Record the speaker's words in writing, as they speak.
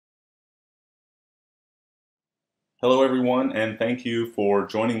Hello everyone, and thank you for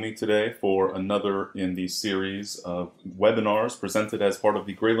joining me today for another in the series of webinars presented as part of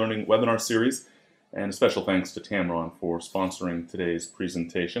the GreyLearning Webinar Series. And a special thanks to Tamron for sponsoring today's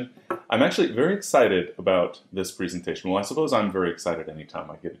presentation. I'm actually very excited about this presentation. Well, I suppose I'm very excited anytime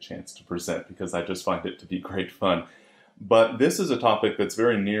I get a chance to present because I just find it to be great fun. But this is a topic that's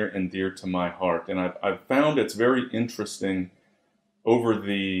very near and dear to my heart, and I've found it's very interesting over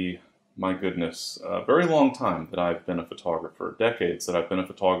the my goodness, a very long time that I've been a photographer, decades that I've been a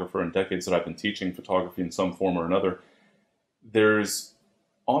photographer and decades that I've been teaching photography in some form or another. There's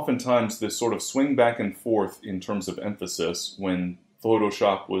oftentimes this sort of swing back and forth in terms of emphasis when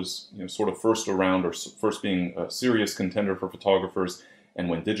Photoshop was sort of first around or first being a serious contender for photographers, and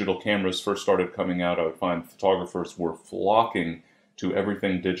when digital cameras first started coming out, I would find photographers were flocking to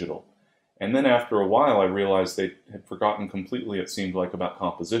everything digital. And then after a while, I realized they had forgotten completely, it seemed like, about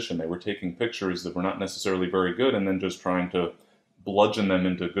composition. They were taking pictures that were not necessarily very good and then just trying to bludgeon them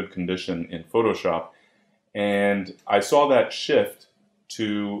into good condition in Photoshop. And I saw that shift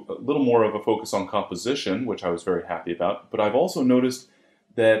to a little more of a focus on composition, which I was very happy about. But I've also noticed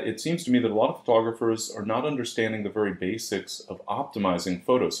that it seems to me that a lot of photographers are not understanding the very basics of optimizing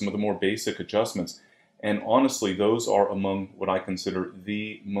photos, some of the more basic adjustments. And honestly, those are among what I consider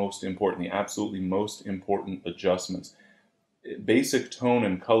the most important, the absolutely most important adjustments. Basic tone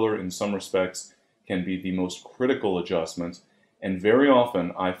and color in some respects can be the most critical adjustments. And very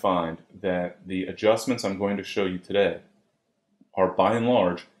often I find that the adjustments I'm going to show you today are by and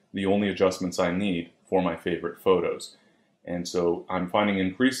large the only adjustments I need for my favorite photos. And so I'm finding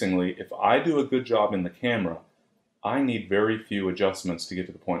increasingly, if I do a good job in the camera, I need very few adjustments to get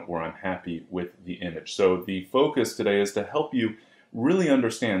to the point where I'm happy with the image. So the focus today is to help you really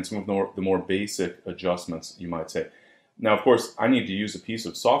understand some of the more basic adjustments, you might say. Now, of course, I need to use a piece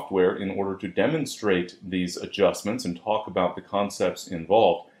of software in order to demonstrate these adjustments and talk about the concepts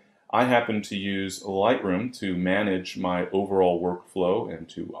involved. I happen to use Lightroom to manage my overall workflow and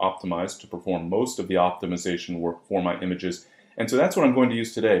to optimize, to perform most of the optimization work for my images. And so that's what I'm going to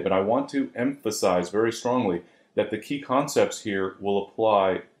use today, but I want to emphasize very strongly that the key concepts here will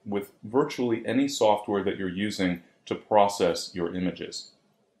apply with virtually any software that you're using to process your images.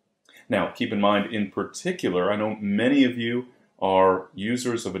 Now, keep in mind, in particular, I know many of you are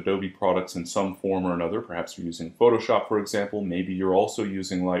users of Adobe products in some form or another. Perhaps you're using Photoshop, for example. Maybe you're also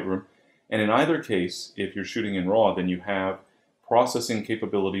using Lightroom. And in either case, if you're shooting in RAW, then you have processing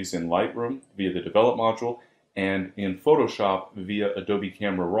capabilities in Lightroom via the Develop module and in Photoshop via Adobe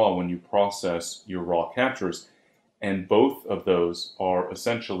Camera Raw when you process your RAW captures. And both of those are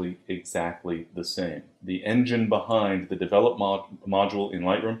essentially exactly the same. The engine behind the Develop module in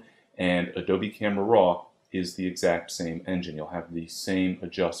Lightroom and Adobe Camera Raw is the exact same engine. You'll have the same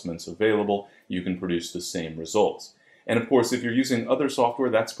adjustments available. You can produce the same results. And of course, if you're using other software,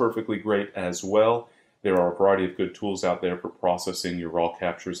 that's perfectly great as well. There are a variety of good tools out there for processing your RAW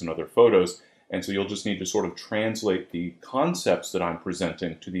captures and other photos. And so you'll just need to sort of translate the concepts that I'm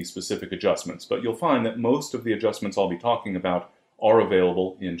presenting to these specific adjustments. But you'll find that most of the adjustments I'll be talking about are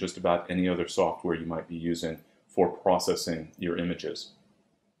available in just about any other software you might be using for processing your images.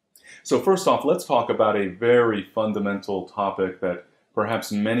 So first off, let's talk about a very fundamental topic that perhaps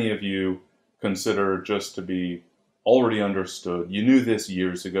many of you consider just to be already understood. You knew this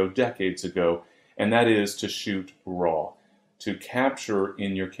years ago, decades ago, and that is to shoot RAW. To capture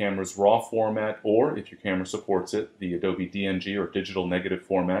in your camera's RAW format, or if your camera supports it, the Adobe DNG or digital negative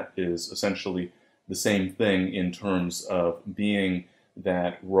format is essentially the same thing in terms of being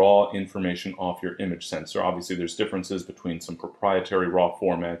that raw information off your image sensor. Obviously there's differences between some proprietary RAW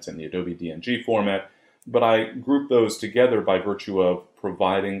formats and the Adobe DNG format, but I group those together by virtue of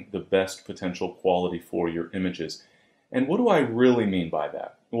providing the best potential quality for your images. And what do I really mean by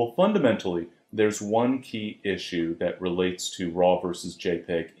that? Well, fundamentally, there's one key issue that relates to RAW versus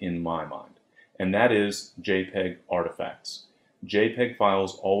JPEG in my mind, and that is JPEG artifacts. JPEG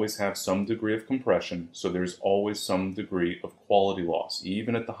files always have some degree of compression, so there's always some degree of quality loss.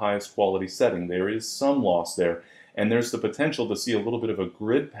 Even at the highest quality setting, there is some loss there, and there's the potential to see a little bit of a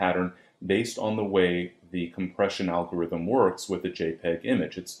grid pattern based on the way the compression algorithm works with a JPEG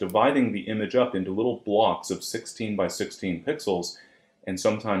image. It's dividing the image up into little blocks of 16 by 16 pixels, and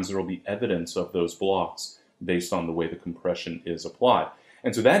sometimes there will be evidence of those blocks based on the way the compression is applied.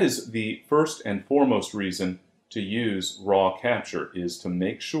 And so that is the first and foremost reason to use RAW capture, is to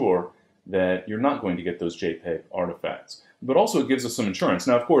make sure that you're not going to get those JPEG artifacts. But also it gives us some insurance.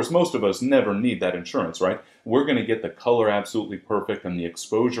 Now, of course, most of us never need that insurance, right? We're going to get the color absolutely perfect and the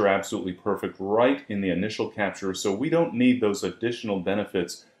exposure absolutely perfect right in the initial capture, so we don't need those additional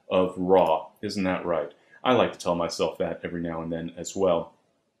benefits of RAW. Isn't that right? I like to tell myself that every now and then as well.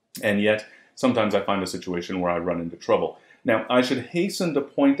 And yet, sometimes I find a situation where I run into trouble. Now, I should hasten to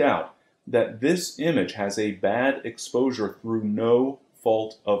point out that this image has a bad exposure through no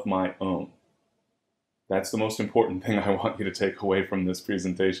fault of my own. That's the most important thing I want you to take away from this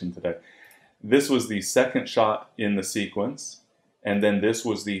presentation today. This was the second shot in the sequence, and then this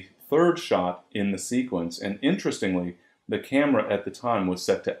was the third shot in the sequence. And interestingly, the camera at the time was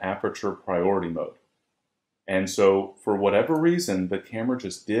set to aperture priority mode. And so, for whatever reason, the camera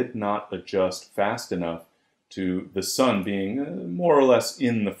just did not adjust fast enough to the sun being more or less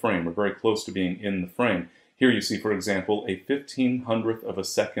in the frame, or very close to being in the frame. Here you see, for example, a 1/1500th of a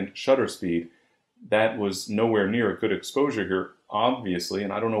second shutter speed. That was nowhere near a good exposure here, obviously,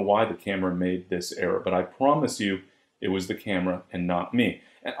 and I don't know why the camera made this error, but I promise you it was the camera and not me.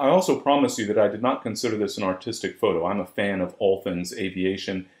 And I also promise you that I did not consider this an artistic photo. I'm a fan of all things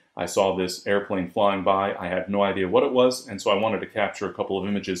aviation. I saw this airplane flying by. I had no idea what it was, and so I wanted to capture a couple of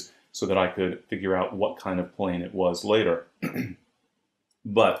images so that I could figure out what kind of plane it was later.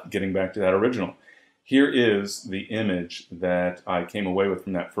 But getting back to that original, here is the image that I came away with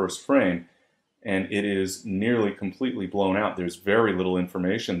from that first frame, and it is nearly completely blown out. There's very little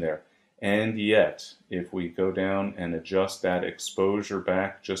information there. And yet, if we go down and adjust that exposure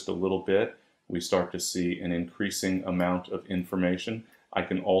back just a little bit, we start to see an increasing amount of information. I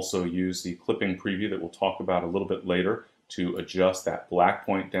can also use the clipping preview that we'll talk about a little bit later to adjust that black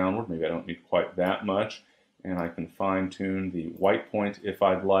point downward. Maybe I don't need quite that much. And I can fine-tune the white point if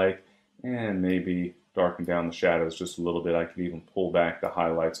I'd like, and maybe darken down the shadows just a little bit. I could even pull back the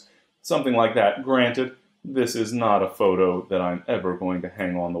highlights, something like that. Granted, this is not a photo that I'm ever going to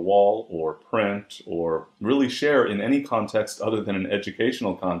hang on the wall or print or really share in any context other than an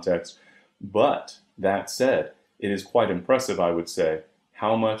educational context. But that said, it is quite impressive, I would say,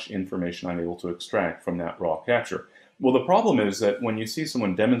 how much information I'm able to extract from that raw capture. Well, the problem is that when you see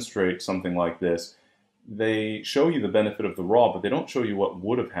someone demonstrate something like this, they show you the benefit of the raw, but they don't show you what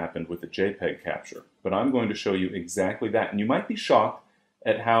would have happened with the JPEG capture. But I'm going to show you exactly that. And you might be shocked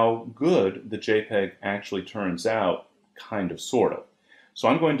at how good the JPEG actually turns out, kind of, sort of. So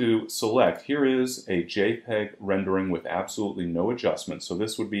I'm going to select, here is a JPEG rendering with absolutely no adjustment. So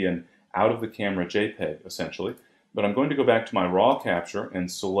this would be an out-of-the-camera JPEG, essentially. But I'm going to go back to my raw capture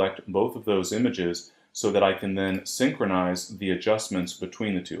and select both of those images so that I can then synchronize the adjustments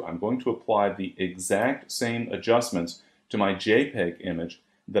between the two. I'm going to apply the exact same adjustments to my JPEG image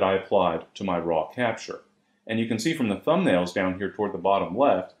that I applied to my raw capture. And you can see from the thumbnails down here toward the bottom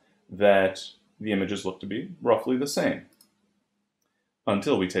left that the images look to be roughly the same.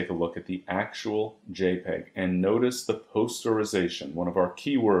 Until we take a look at the actual JPEG and notice the posterization, one of our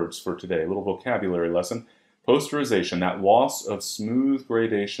key words for today, a little vocabulary lesson. Posterization, that loss of smooth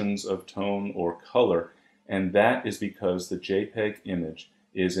gradations of tone or color, and that is because the JPEG image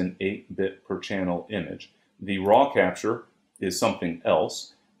is an 8-bit per channel image. The raw capture is something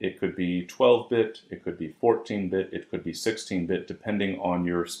else. It could be 12-bit, it could be 14-bit, it could be 16-bit, depending on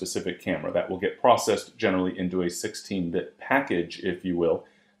your specific camera. That will get processed generally into a 16-bit package, if you will,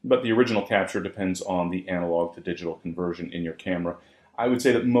 but the original capture depends on the analog to digital conversion in your camera. I would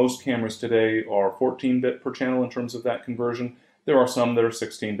say that most cameras today are 14-bit per channel in terms of that conversion. There are some that are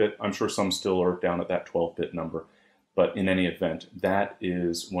 16-bit. I'm sure some still are down at that 12-bit number. But in any event, that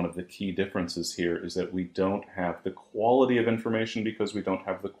is one of the key differences here, is that we don't have the quality of information because we don't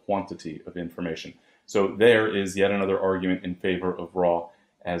have the quantity of information. So there is yet another argument in favor of RAW,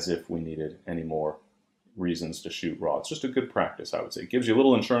 as if we needed any more reasons to shoot RAW. It's just a good practice, I would say. It gives you a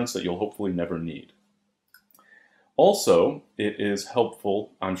little insurance that you'll hopefully never need. Also, it is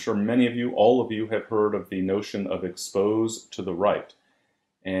helpful, I'm sure many of you, all of you have heard of the notion of expose to the right.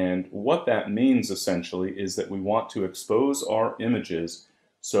 And what that means essentially is that we want to expose our images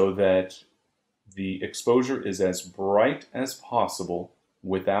so that the exposure is as bright as possible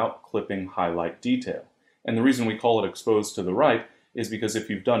without clipping highlight detail. And the reason we call it exposed to the right is because if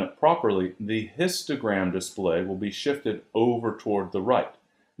you've done it properly, the histogram display will be shifted over toward the right.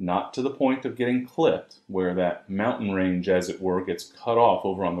 Not to the point of getting clipped, where that mountain range, as it were, gets cut off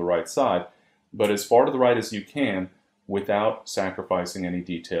over on the right side, but as far to the right as you can without sacrificing any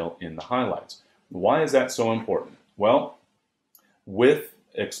detail in the highlights. Why is that so important? Well, with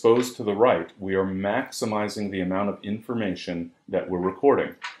exposed to the right, we are maximizing the amount of information that we're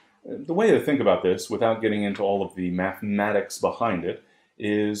recording. The way to think about this, without getting into all of the mathematics behind it,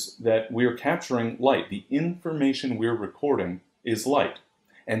 is that we're capturing light. The information we're recording is light.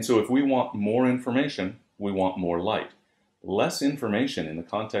 And so if we want more information, we want more light. Less information in the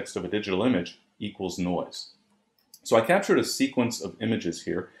context of a digital image equals noise. So I captured a sequence of images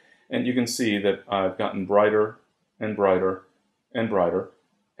here, And you can see that I've gotten brighter and brighter and brighter.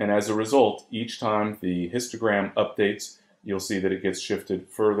 And as a result, each time the histogram updates, you'll see that it gets shifted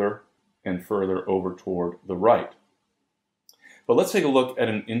further and further over toward the right. But let's take a look at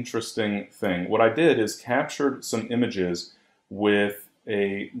an interesting thing. What I did is captured some images with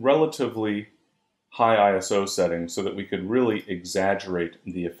a relatively high ISO setting so that we could really exaggerate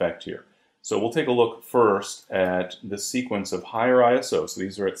the effect here. So we'll take a look first at the sequence of higher ISO. So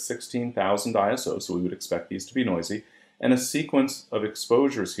these are at 16,000 ISO, so we would expect these to be noisy. And a sequence of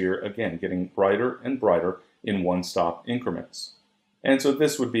exposures here, again, getting brighter and brighter in one-stop increments. And so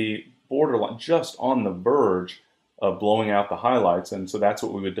this would be borderline, just on the verge of blowing out the highlights, and so that's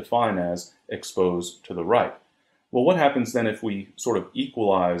what we would define as exposed to the right. Well, what happens then if we sort of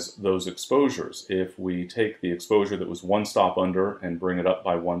equalize those exposures? If we take the exposure that was one stop under and bring it up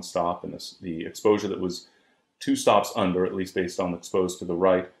by one stop, and the exposure that was two stops under, at least based on exposed to the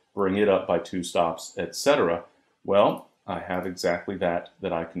right, bring it up by two stops, etc. Well, I have exactly that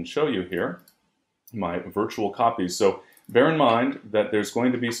I can show you here, my virtual copies. So bear in mind that there's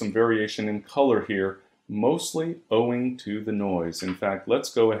going to be some variation in color here, mostly owing to the noise. In fact,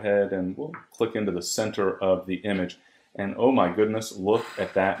 let's go ahead and we'll click into the center of the image, and oh my goodness, look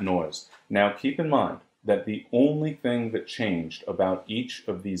at that noise. Now keep in mind that the only thing that changed about each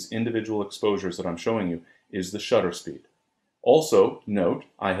of these individual exposures that I'm showing you is the shutter speed. Also note,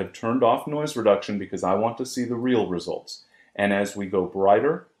 I have turned off noise reduction because I want to see the real results. And as we go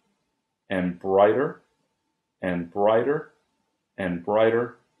brighter and brighter and brighter and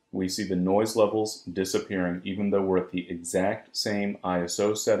brighter, we see the noise levels disappearing, even though we're at the exact same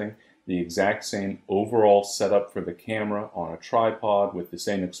ISO setting, the exact same overall setup for the camera on a tripod with the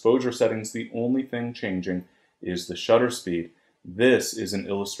same exposure settings. The only thing changing is the shutter speed. This is an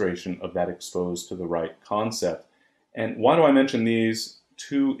illustration of that exposed to the right concept. And why do I mention these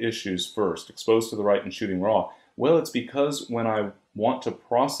two issues first, exposed to the right and shooting raw? Well, it's because when I want to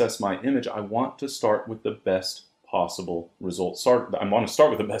process my image, I want to start with the best possible result. I want to start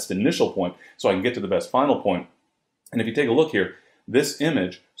with the best initial point so I can get to the best final point. And if you take a look here, this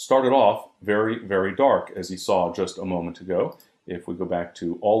image started off very, very dark, as you saw just a moment ago. If we go back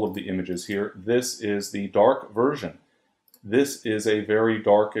to all of the images here, this is the dark version. This is a very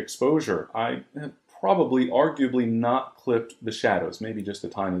dark exposure. I have probably, arguably not clipped the shadows, maybe just a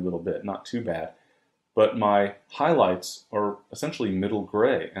tiny little bit, not too bad. But my highlights are essentially middle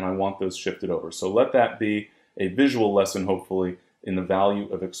gray, and I want those shifted over. So let that be a visual lesson, hopefully, in the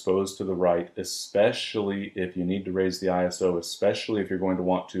value of exposed to the right, especially if you need to raise the ISO, especially if you're going to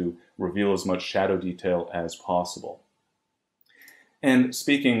want to reveal as much shadow detail as possible. And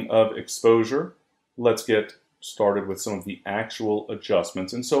speaking of exposure, let's get started with some of the actual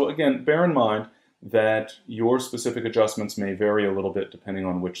adjustments. And so again, bear in mind that your specific adjustments may vary a little bit depending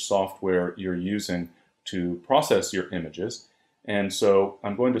on which software you're using to process your images. And so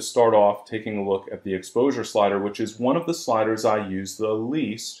I'm going to start off taking a look at the exposure slider, which is one of the sliders I use the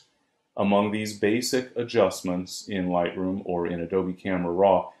least among these basic adjustments in Lightroom or in Adobe Camera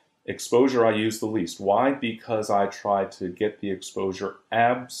Raw. Exposure I use the least. Why? Because I try to get the exposure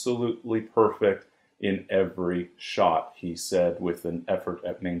absolutely perfect in every shot, he said, with an effort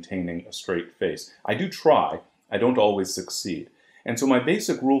at maintaining a straight face. I do try, I don't always succeed. And so my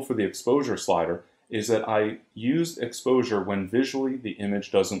basic rule for the exposure slider is that I use exposure when visually the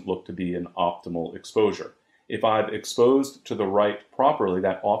image doesn't look to be an optimal exposure. If I've exposed to the right properly,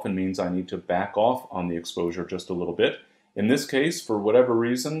 that often means I need to back off on the exposure just a little bit. In this case, for whatever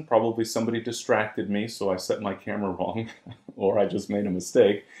reason, probably somebody distracted me, so I set my camera wrong, or I just made a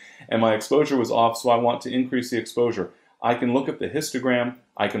mistake, and my exposure was off, so I want to increase the exposure. I can look at the histogram,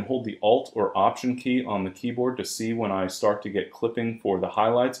 I can hold the Alt or Option key on the keyboard to see when I start to get clipping for the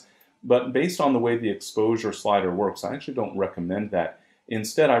highlights, but based on the way the exposure slider works, I actually don't recommend that.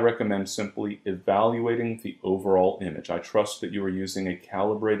 Instead, I recommend simply evaluating the overall image. I trust that you are using a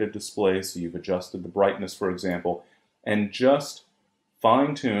calibrated display, so you've adjusted the brightness, for example, and just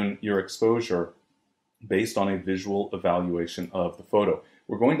fine-tune your exposure based on a visual evaluation of the photo.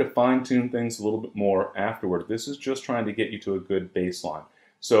 We're going to fine-tune things a little bit more afterward. This is just trying to get you to a good baseline.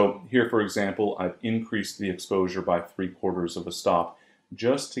 So here, for example, I've increased the exposure by 3/4 of a stop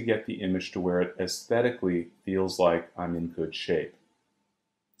just to get the image to where it aesthetically feels like I'm in good shape.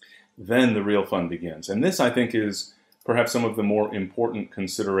 Then the real fun begins. And this, I think, is perhaps some of the more important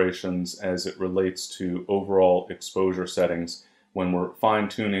considerations as it relates to overall exposure settings when we're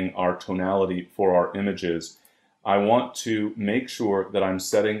fine-tuning our tonality for our images. I want to make sure that I'm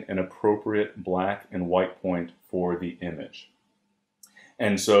setting an appropriate black and white point for the image.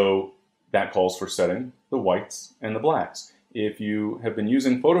 And so that calls for setting the whites and the blacks. If you have been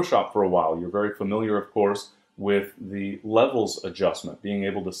using Photoshop for a while, you're very familiar, of course, with the levels adjustment, being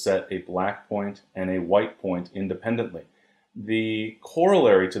able to set a black point and a white point independently. The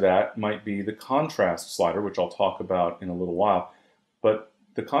corollary to that might be the contrast slider, which I'll talk about in a little while, but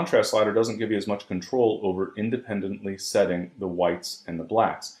the contrast slider doesn't give you as much control over independently setting the whites and the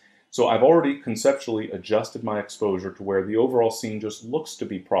blacks. So I've already conceptually adjusted my exposure to where the overall scene just looks to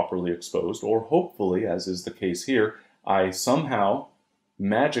be properly exposed, or hopefully, as is the case here, I somehow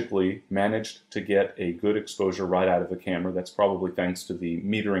magically managed to get a good exposure right out of the camera. That's probably thanks to the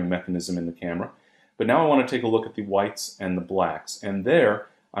metering mechanism in the camera. But now I want to take a look at the whites and the blacks, and there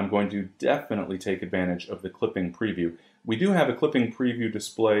I'm going to definitely take advantage of the clipping preview. We do have a clipping preview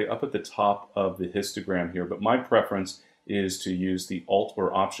display up at the top of the histogram here, but my preference is to use the Alt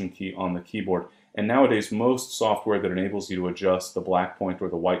or Option key on the keyboard. And nowadays, most software that enables you to adjust the black point or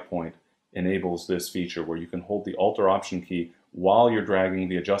the white point enables this feature where you can hold the Alt or Option key while you're dragging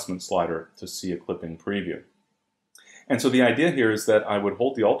the adjustment slider to see a clipping preview. And so the idea here is that I would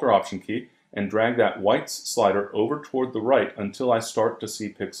hold the Alt or Option key and drag that whites slider over toward the right until I start to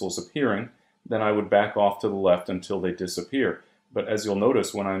see pixels appearing. Then I would back off to the left until they disappear. But as you'll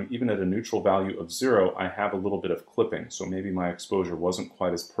notice, when I'm even at a neutral value of 0, I have a little bit of clipping. So maybe my exposure wasn't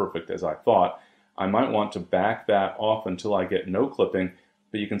quite as perfect as I thought. I might want to back that off until I get no clipping.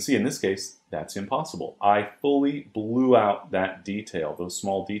 But you can see in this case, that's impossible. I fully blew out that detail, those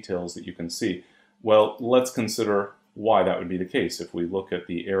small details that you can see. Well, let's consider why that would be the case. If we look at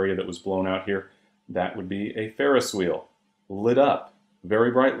the area that was blown out here, that would be a Ferris wheel lit up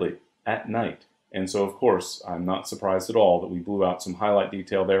very brightly at night. And so, of course, I'm not surprised at all that we blew out some highlight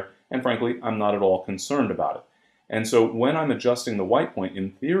detail there, and frankly, I'm not at all concerned about it. And so when I'm adjusting the white point,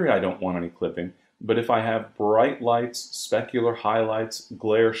 in theory, I don't want any clipping. But if I have bright lights, specular highlights,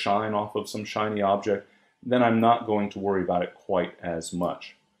 glare shine off of some shiny object, then I'm not going to worry about it quite as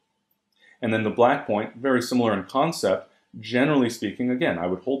much. And then the black point, very similar in concept. Generally speaking, again, I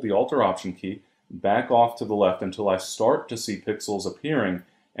would hold the Alt or Option key, back off to the left until I start to see pixels appearing,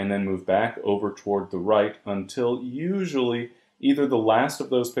 and then move back over toward the right until usually either the last of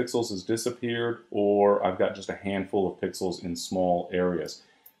those pixels has disappeared or I've got just a handful of pixels in small areas.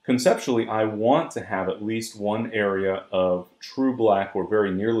 Conceptually, I want to have at least one area of true black or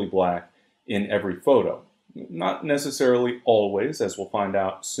very nearly black in every photo. Not necessarily always, as we'll find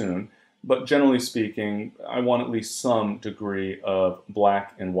out soon, but generally speaking, I want at least some degree of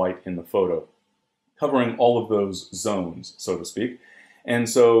black and white in the photo, covering all of those zones, so to speak. And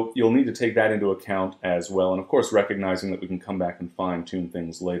so you'll need to take that into account as well, and of course recognizing that we can come back and fine-tune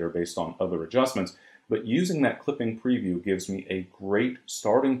things later based on other adjustments. But using that clipping preview gives me a great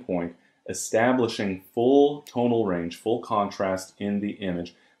starting point, establishing full tonal range, full contrast in the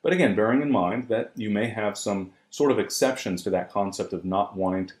image. But again, bearing in mind that you may have some sort of exceptions to that concept of not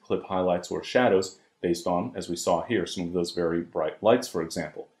wanting to clip highlights or shadows based on, as we saw here, some of those very bright lights, for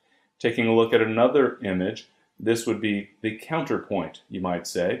example. Taking a look at another image, this would be the counterpoint, you might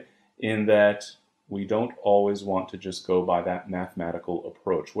say, in that we don't always want to just go by that mathematical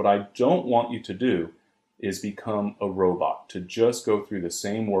approach. What I don't want you to do is become a robot, to just go through the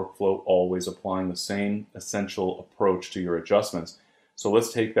same workflow, always applying the same essential approach to your adjustments. So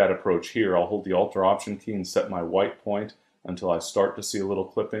let's take that approach here. I'll hold the Alt or Option key and set my white point until I start to see a little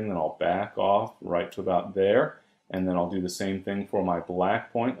clipping, then I'll back off right to about there, and then I'll do the same thing for my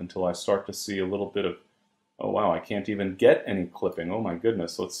black point until I start to see a little bit of, oh wow, I can't even get any clipping. Oh my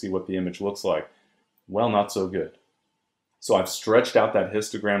goodness, let's see what the image looks like. Well, not so good. So I've stretched out that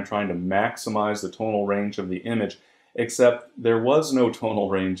histogram trying to maximize the tonal range of the image, except there was no tonal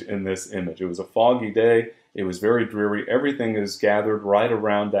range in this image. It was a foggy day, it was very dreary, everything is gathered right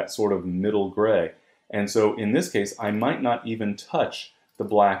around that sort of middle gray. And so in this case, I might not even touch the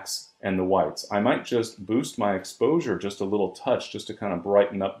blacks and the whites. I might just boost my exposure just a little touch just to kind of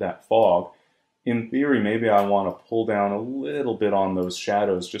brighten up that fog. In theory, maybe I want to pull down a little bit on those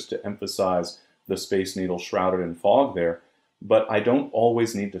shadows just to emphasize the Space Needle shrouded in fog there. But I don't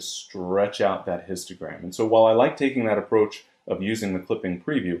always need to stretch out that histogram. And so while I like taking that approach of using the clipping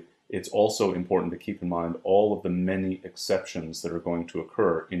preview, it's also important to keep in mind all of the many exceptions that are going to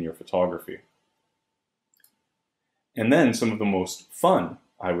occur in your photography. And then some of the most fun,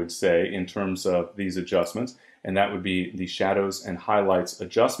 I would say, in terms of these adjustments, and that would be the shadows and highlights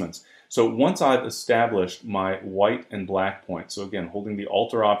adjustments. So once I've established my white and black point, so again, holding the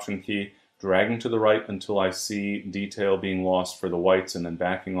Alt or Option key, dragging to the right until I see detail being lost for the whites, and then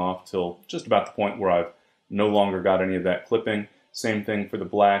backing off till just about the point where I've no longer got any of that clipping. Same thing for the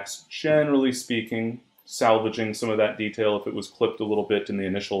blacks. Generally speaking, salvaging some of that detail if it was clipped a little bit in the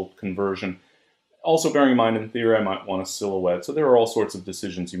initial conversion. Also bearing in mind, in theory, I might want a silhouette, so there are all sorts of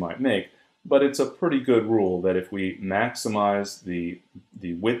decisions you might make, but it's a pretty good rule that if we maximize the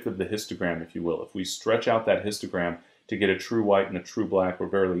width of the histogram, if you will, if we stretch out that histogram to get a true white and a true black, or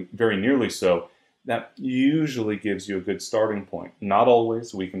very nearly so, that usually gives you a good starting point. Not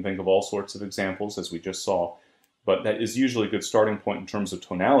always. We can think of all sorts of examples, as we just saw, but that is usually a good starting point in terms of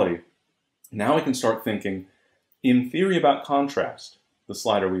tonality. Now I can start thinking, in theory, about contrast, the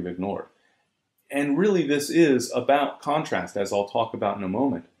slider we've ignored. And really this is about contrast, as I'll talk about in a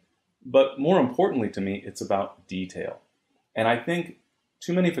moment. But more importantly to me, it's about detail. And I think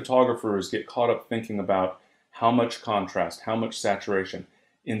too many photographers get caught up thinking about how much contrast, how much saturation.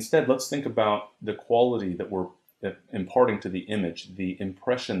 Instead, let's think about the quality that we're imparting to the image, the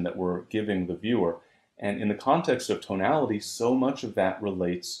impression that we're giving the viewer. And in the context of tonality, so much of that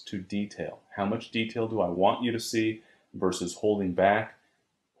relates to detail. How much detail do I want you to see versus holding back?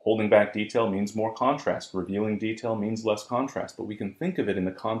 Holding back detail means more contrast. Revealing detail means less contrast. But we can think of it in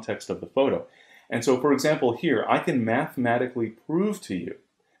the context of the photo. And so, for example, here, I can mathematically prove to you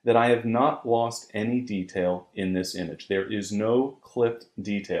that I have not lost any detail in this image. There is no clipped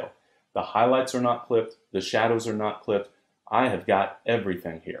detail. The highlights are not clipped. The shadows are not clipped. I have got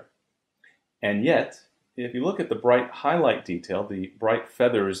everything here. And yet, if you look at the bright highlight detail, the bright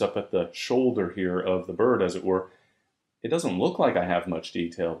feathers up at the shoulder here of the bird, as it were, it doesn't look like I have much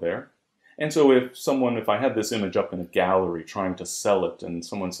detail there. And so if I had this image up in a gallery trying to sell it, and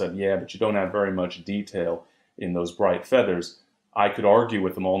someone said, yeah, but you don't have very much detail in those bright feathers, I could argue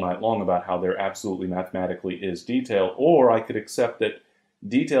with them all night long about how there absolutely mathematically is detail, or I could accept that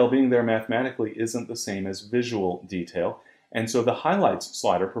detail being there mathematically isn't the same as visual detail. And so the highlights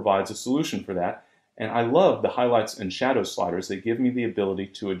slider provides a solution for that. And I love the highlights and shadows sliders. They give me the ability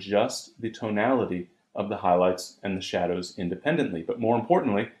to adjust the tonality of the highlights and the shadows independently. But more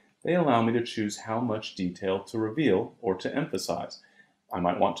importantly, they allow me to choose how much detail to reveal or to emphasize. I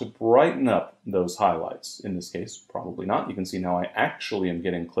might want to brighten up those highlights. In this case, probably not. You can see now I actually am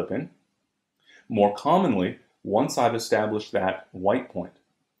getting clip-in. More commonly, once I've established that white point,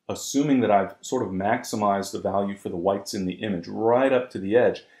 assuming that I've sort of maximized the value for the whites in the image right up to the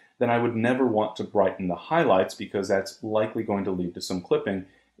edge, then I would never want to brighten the highlights because that's likely going to lead to some clipping.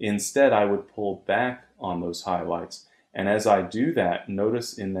 Instead, I would pull back on those highlights. And as I do that,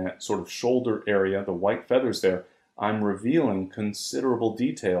 notice in that sort of shoulder area, the white feathers there, I'm revealing considerable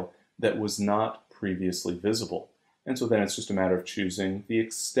detail that was not previously visible. And so then it's just a matter of choosing the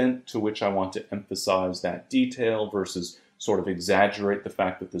extent to which I want to emphasize that detail versus sort of exaggerate the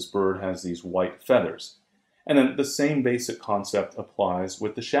fact that this bird has these white feathers. And then the same basic concept applies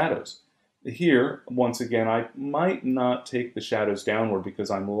with the shadows. Here, once again, I might not take the shadows downward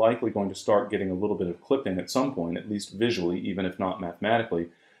because I'm likely going to start getting a little bit of clipping at some point, at least visually, even if not mathematically.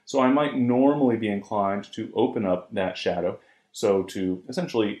 So I might normally be inclined to open up that shadow, so to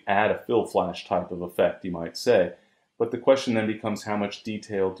essentially add a fill flash type of effect, you might say. But the question then becomes, how much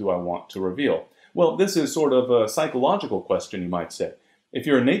detail do I want to reveal? Well, this is sort of a psychological question, you might say. If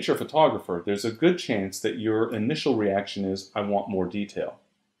you're a nature photographer, there's a good chance that your initial reaction is, I want more detail.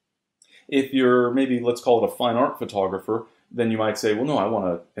 If you're maybe, let's call it a fine art photographer, then you might say, well, no, I want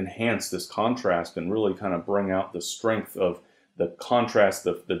to enhance this contrast and really kind of bring out the strength of the contrast,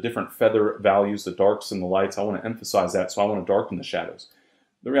 the different feather values, the darks and the lights. I want to emphasize that, so I want to darken the shadows.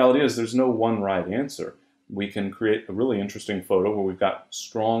 The reality is there's no one right answer. We can create a really interesting photo where we've got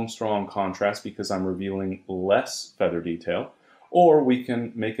strong contrast because I'm revealing less feather detail. Or we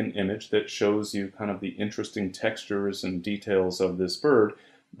can make an image that shows you kind of the interesting textures and details of this bird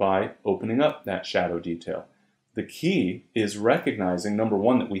by opening up that shadow detail. The key is recognizing, number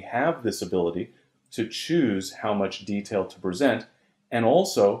one, that we have this ability to choose how much detail to present, and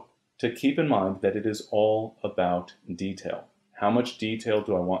also to keep in mind that it is all about detail. How much detail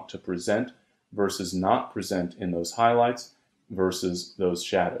do I want to present versus not present in those highlights versus those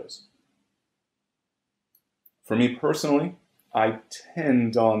shadows? For me personally, I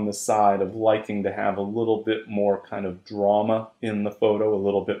tend on the side of liking to have a little bit more kind of drama in the photo, a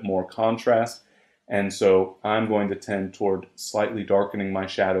little bit more contrast. And so I'm going to tend toward slightly darkening my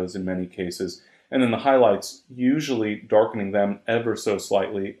shadows in many cases. And then the highlights, usually darkening them ever so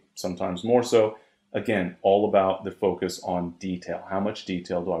slightly, sometimes more so. Again, all about the focus on detail. How much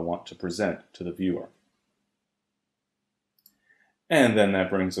detail do I want to present to the viewer? And then that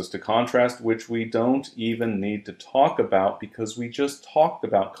brings us to contrast, which we don't even need to talk about because we just talked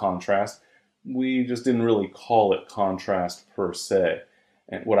about contrast. We just didn't really call it contrast per se.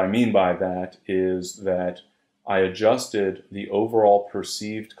 And what I mean by that is that I adjusted the overall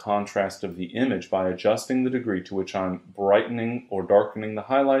perceived contrast of the image by adjusting the degree to which I'm brightening or darkening the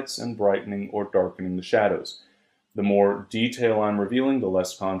highlights and brightening or darkening the shadows. The more detail I'm revealing, the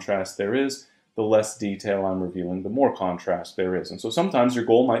less contrast there is. The less detail I'm revealing, the more contrast there is. And so sometimes your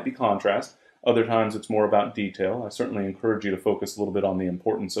goal might be contrast. Other times it's more about detail. I certainly encourage you to focus a little bit on the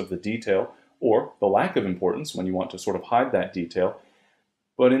importance of the detail or the lack of importance when you want to sort of hide that detail.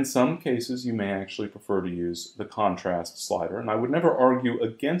 But in some cases, you may actually prefer to use the contrast slider. And I would never argue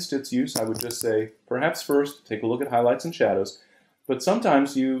against its use. I would just say, perhaps first, take a look at highlights and shadows. But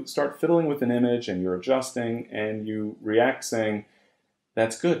sometimes you start fiddling with an image and you're adjusting and you react saying,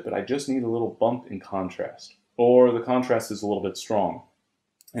 that's good, but I just need a little bump in contrast. Or the contrast is a little bit strong.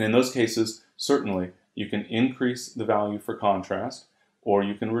 And in those cases, certainly, you can increase the value for contrast, or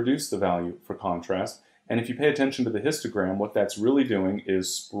you can reduce the value for contrast. And if you pay attention to the histogram, what that's really doing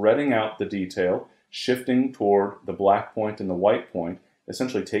is spreading out the detail, shifting toward the black point and the white point,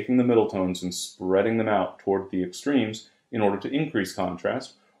 essentially taking the middle tones and spreading them out toward the extremes in order to increase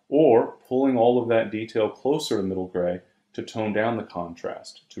contrast, or pulling all of that detail closer to middle gray to tone down the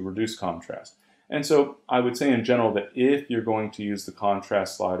contrast, to reduce contrast. And so I would say in general that if you're going to use the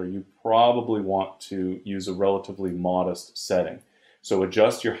contrast slider, you probably want to use a relatively modest setting. So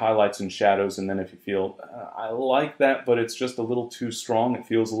adjust your highlights and shadows, and then if you feel, I like that, but it's just a little too strong, it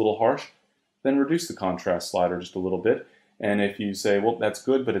feels a little harsh, then reduce the contrast slider just a little bit. And if you say, well, that's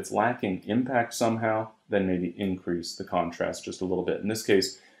good, but it's lacking impact somehow, then maybe increase the contrast just a little bit. In this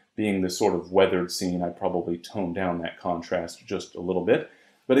case, being this sort of weathered scene, I'd probably tone down that contrast just a little bit.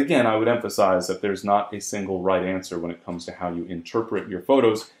 But again, I would emphasize that there's not a single right answer when it comes to how you interpret your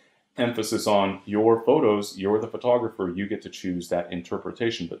photos. Emphasis on your photos, you're the photographer, you get to choose that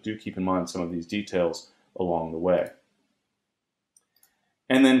interpretation, but do keep in mind some of these details along the way.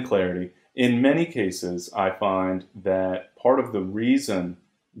 And then clarity. In many cases, I find that part of the reason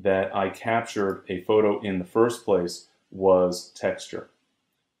that I captured a photo in the first place was texture.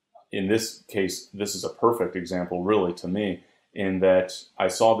 In this case, this is a perfect example, really, to me, in that I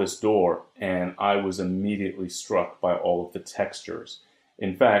saw this door and I was immediately struck by all of the textures.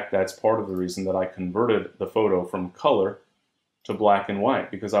 In fact, that's part of the reason that I converted the photo from color to black and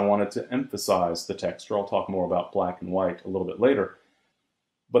white, because I wanted to emphasize the texture. I'll talk more about black and white a little bit later.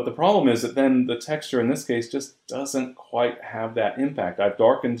 But the problem is that then the texture in this case just doesn't quite have that impact. I've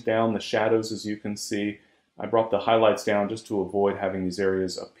darkened down the shadows, as you can see. I brought the highlights down just to avoid having these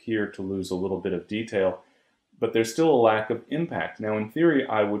areas appear to lose a little bit of detail, but there's still a lack of impact. Now, in theory,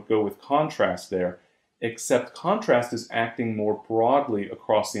 I would go with contrast there, except contrast is acting more broadly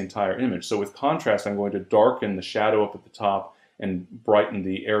across the entire image. So with contrast, I'm going to darken the shadow up at the top and brighten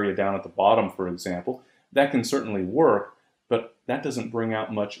the area down at the bottom, for example. That can certainly work, but that doesn't bring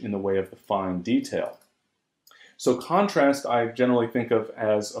out much in the way of the fine detail. So contrast I generally think of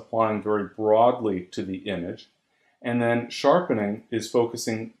as applying very broadly to the image, and then sharpening is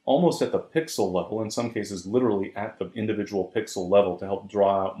focusing almost at the pixel level, in some cases literally at the individual pixel level to help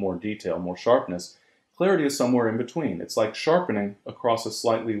draw out more detail, more sharpness. Clarity is somewhere in between. It's like sharpening across a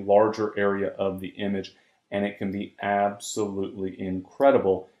slightly larger area of the image, and it can be absolutely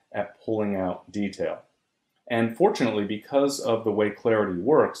incredible at pulling out detail. And fortunately, because of the way clarity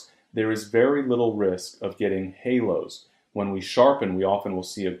works, there is very little risk of getting halos. When we sharpen, we often will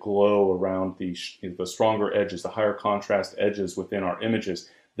see a glow around the stronger edges, the higher contrast edges within our images,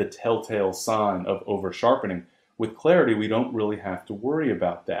 the telltale sign of over-sharpening. With clarity, we don't really have to worry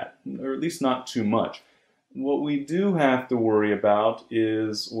about that, or at least not too much. What we do have to worry about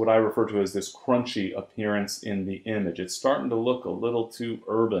is what I refer to as this crunchy appearance in the image. It's starting to look a little too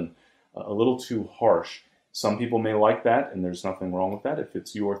urban, a little too harsh. Some people may like that, and there's nothing wrong with that if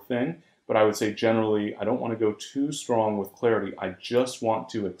it's your thing. But I would say generally, I don't want to go too strong with clarity. I just want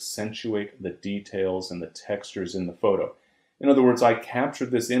to accentuate the details and the textures in the photo. In other words, I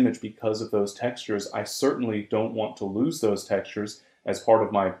captured this image because of those textures. I certainly don't want to lose those textures as part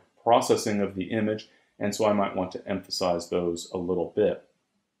of my processing of the image, and so I might want to emphasize those a little bit.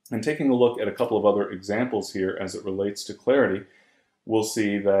 And taking a look at a couple of other examples here as it relates to clarity, we'll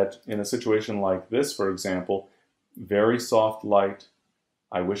see that in a situation like this, for example, very soft light.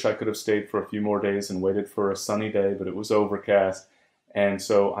 I wish I could have stayed for a few more days and waited for a sunny day, but it was overcast. And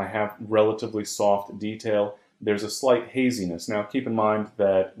so I have relatively soft detail. There's a slight haziness. Now keep in mind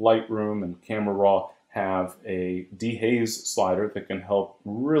that Lightroom and Camera Raw have a dehaze slider that can help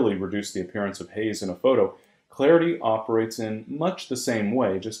really reduce the appearance of haze in a photo. Clarity operates in much the same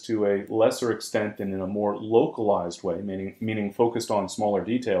way, just to a lesser extent and in a more localized way, meaning focused on smaller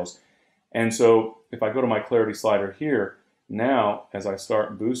details. And so if I go to my clarity slider here, Now, as I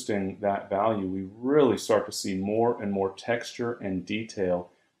start boosting that value, we really start to see more and more texture and detail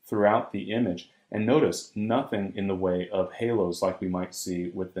throughout the image. And notice nothing in the way of halos like we might see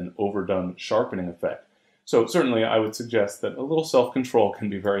with an overdone sharpening effect. So certainly I would suggest that a little self-control can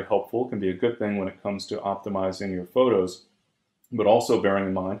be very helpful, can be a good thing when it comes to optimizing your photos, but also bearing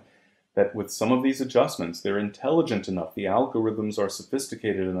in mind that with some of these adjustments, they're intelligent enough, the algorithms are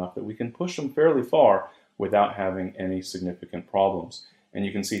sophisticated enough that we can push them fairly far without having any significant problems. And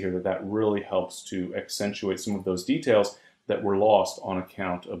you can see here that that really helps to accentuate some of those details that were lost on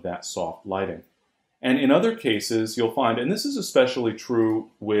account of that soft lighting. And in other cases, you'll find, and this is especially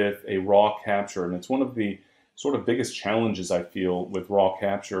true with a raw capture, and it's one of the sort of biggest challenges I feel with raw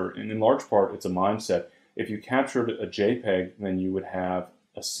capture, and in large part it's a mindset. If you captured a JPEG, then you would have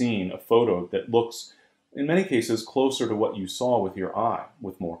a scene, a photo that looks, in many cases, closer to what you saw with your eye,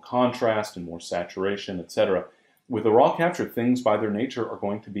 with more contrast and more saturation, etc. With a raw capture, things by their nature are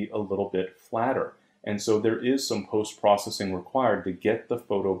going to be a little bit flatter, and so there is some post-processing required to get the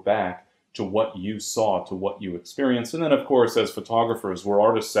photo back to what you saw, to what you experienced. And then, of course, as photographers, we're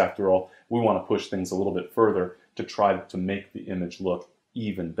artists after all, we want to push things a little bit further to try to make the image look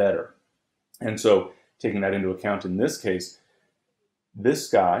even better. And so, taking that into account in this case, this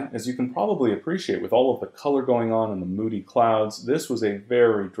guy, as you can probably appreciate with all of the color going on and the moody clouds, this was a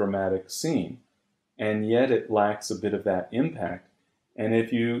very dramatic scene, and yet it lacks a bit of that impact. And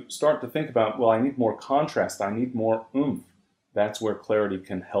if you start to think about, well, I need more contrast, I need more oomph, that's where clarity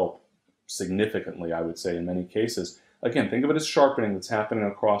can help significantly, I would say, in many cases. Again, think of it as sharpening that's happening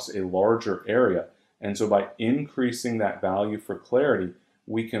across a larger area. And so by increasing that value for clarity,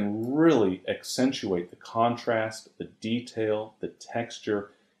 we can really accentuate the contrast, the detail, the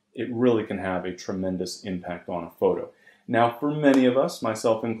texture. It really can have a tremendous impact on a photo. Now, for many of us,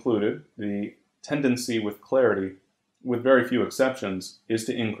 myself included, the tendency with clarity, with very few exceptions, is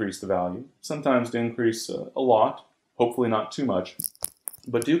to increase the value, sometimes to increase a lot, hopefully not too much.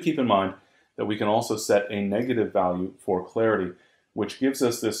 But do keep in mind that we can also set a negative value for clarity, which gives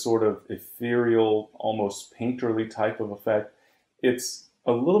us this sort of ethereal, almost painterly type of effect. It's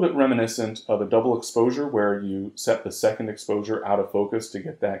a little bit reminiscent of a double exposure where you set the second exposure out of focus to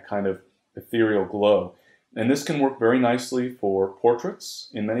get that kind of ethereal glow. And this can work very nicely for portraits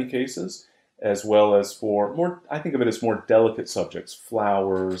in many cases, as well as for more, I think of it as more delicate subjects,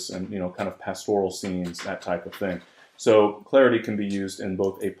 flowers and, kind of pastoral scenes, that type of thing. So clarity can be used in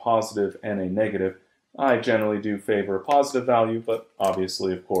both a positive and a negative. I generally do favor a positive value, but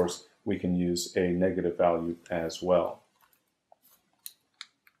obviously, of course, we can use a negative value as well.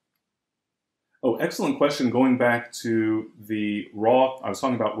 Oh, excellent question. Going back to the raw, I was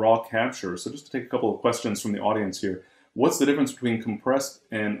talking about raw capture. So just to take a couple of questions from the audience here. What's the difference between compressed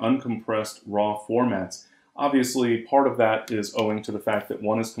and uncompressed raw formats? Obviously, part of that is owing to the fact that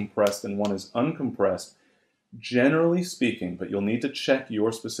one is compressed and one is uncompressed. Generally speaking, but you'll need to check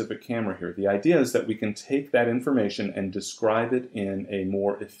your specific camera here, the idea is that we can take that information and describe it in a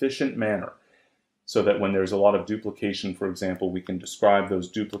more efficient manner so that when there's a lot of duplication, for example, we can describe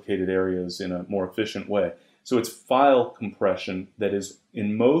those duplicated areas in a more efficient way. So it's file compression that is,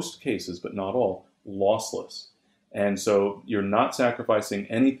 in most cases, but not all, lossless. And so you're not sacrificing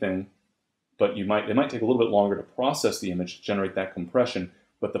anything, but it might take a little bit longer to process the image to generate that compression,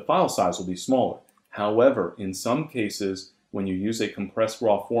 but the file size will be smaller. However, in some cases, when you use a compressed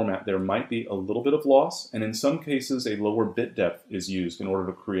raw format, there might be a little bit of loss, and in some cases, a lower bit depth is used in order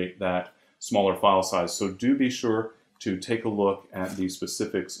to create that smaller file size. So do be sure to take a look at the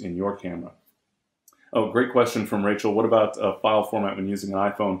specifics in your camera. Oh, great question from Rachel. What about a file format when using an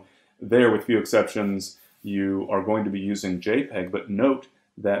iPhone? There, with few exceptions, you are going to be using JPEG, but note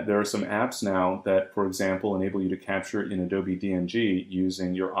that there are some apps now that, for example, enable you to capture in Adobe DNG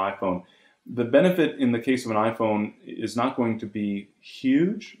using your iPhone. The benefit in the case of an iPhone is not going to be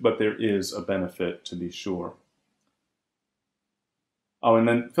huge, but there is a benefit to be sure. Oh, and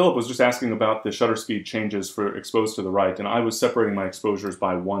then Philip was just asking about the shutter speed changes for exposed to the right, and I was separating my exposures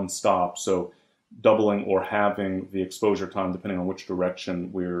by one stop, so doubling or halving the exposure time depending on which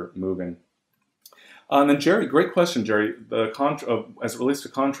direction we're moving. And then Jerry, great question, Jerry. As it relates to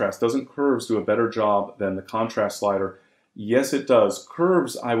contrast, doesn't curves do a better job than the contrast slider? Yes, it does.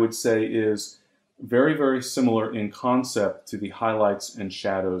 Curves, I would say, is very, very similar in concept to the highlights and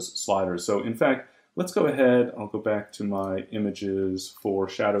shadows sliders. So in fact, let's go ahead. I'll go back to my images for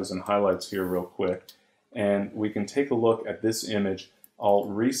shadows and highlights here real quick. And we can take a look at this image. I'll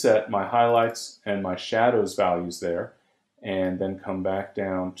reset my highlights and my shadows values there, and then come back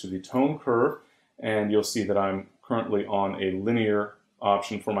down to the tone curve. And you'll see that I'm currently on a linear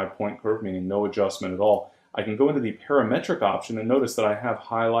option for my point curve, meaning no adjustment at all. I can go into the parametric option and notice that I have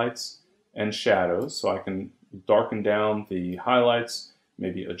highlights and shadows. So I can darken down the highlights,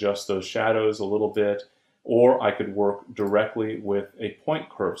 maybe adjust those shadows a little bit, or I could work directly with a point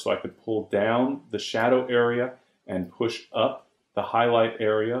curve. So I could pull down the shadow area and push up the highlight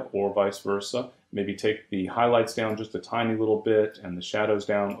area, or vice versa. Maybe take the highlights down just a tiny little bit and the shadows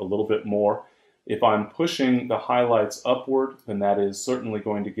down a little bit more. If I'm pushing the highlights upward, then that is certainly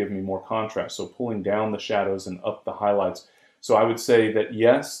going to give me more contrast. So pulling down the shadows and up the highlights. So I would say that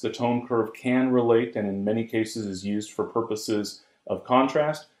yes, the tone curve can relate and in many cases is used for purposes of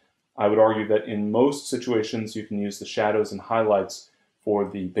contrast. I would argue that in most situations you can use the shadows and highlights for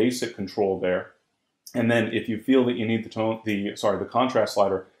the basic control there. And then if you feel that you need the contrast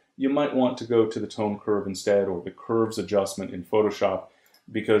slider, you might want to go to the tone curve instead, or the curves adjustment in Photoshop,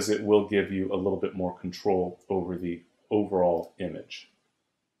 because it will give you a little bit more control over the overall image.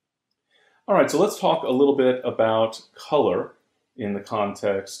 All right, so let's talk a little bit about color in the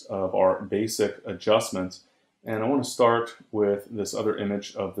context of our basic adjustments. And I want to start with this other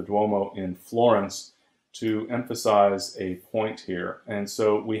image of the Duomo in Florence to emphasize a point here. And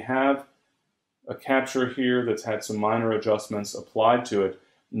so we have a capture here that's had some minor adjustments applied to it.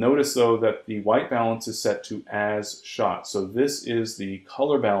 Notice though that the white balance is set to as shot. So this is the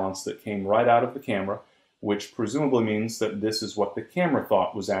color balance that came right out of the camera, which presumably means that this is what the camera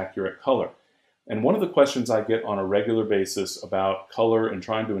thought was accurate color. And one of the questions I get on a regular basis about color and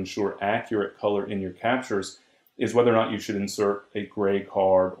trying to ensure accurate color in your captures is whether or not you should insert a gray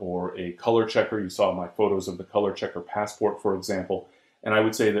card or a color checker. You saw my photos of the color checker passport, for example. And I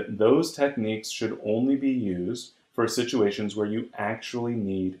would say that those techniques should only be used for situations where you actually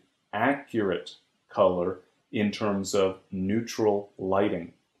need accurate color in terms of neutral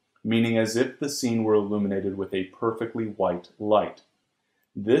lighting, meaning as if the scene were illuminated with a perfectly white light.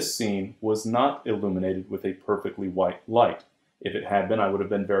 This scene was not illuminated with a perfectly white light. If it had been, I would have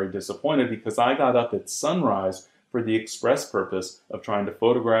been very disappointed because I got up at sunrise for the express purpose of trying to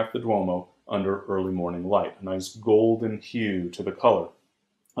photograph the Duomo under early morning light, a nice golden hue to the color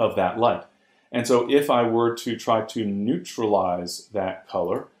of that light. And so if I were to try to neutralize that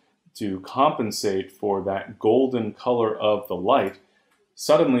color, to compensate for that golden color of the light,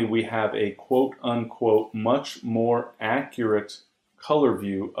 suddenly we have a quote-unquote much more accurate color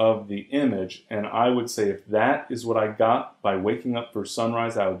view of the image. And I would say if that is what I got by waking up for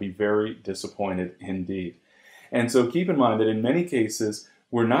sunrise, I would be very disappointed indeed. And so keep in mind that in many cases,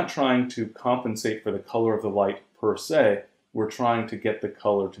 we're not trying to compensate for the color of the light per se. We're trying to get the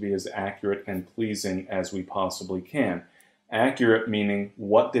color to be as accurate and pleasing as we possibly can. Accurate meaning,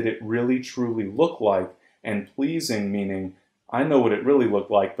 what did it really truly look like? And pleasing meaning, I know what it really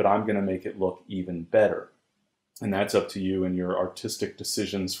looked like, but I'm going to make it look even better. And that's up to you and your artistic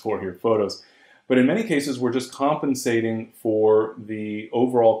decisions for your photos. But in many cases, we're just compensating for the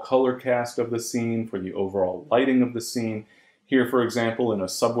overall color cast of the scene, for the overall lighting of the scene. Here, for example, in a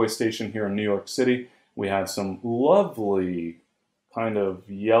subway station here in New York City, we have some lovely kind of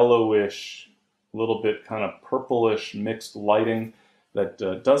yellowish, little bit kind of purplish mixed lighting that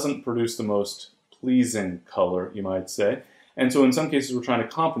doesn't produce the most pleasing color, you might say. And so in some cases we're trying to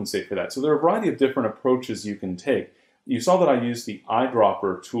compensate for that. So there are a variety of different approaches you can take. You saw that I used the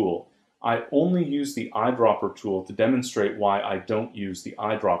eyedropper tool. I only use the eyedropper tool to demonstrate why I don't use the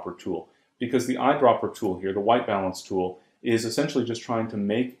eyedropper tool. Because the eyedropper tool here, the white balance tool, is essentially just trying to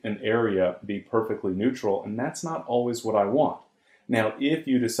make an area be perfectly neutral, and that's not always what I want. Now, if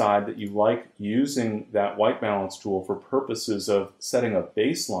you decide that you like using that white balance tool for purposes of setting a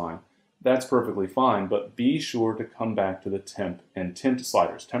baseline, that's perfectly fine, but be sure to come back to the temp and tint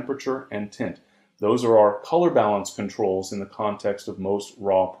sliders, temperature and tint. Those are our color balance controls in the context of most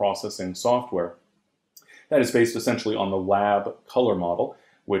raw processing software. That is based essentially on the lab color model,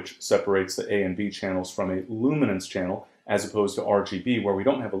 which separates the A and B channels from a luminance channel, as opposed to RGB, where we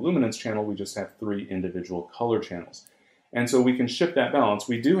don't have a luminance channel, we just have 3 individual color channels. And so we can shift that balance.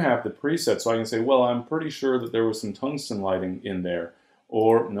 We do have the preset, so I can say, well, I'm pretty sure that there was some tungsten lighting in there.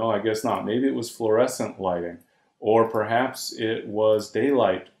 Or, no, I guess not. Maybe it was fluorescent lighting. Or perhaps it was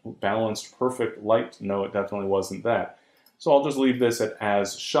daylight, balanced, perfect light. No, it definitely wasn't that. So I'll just leave this at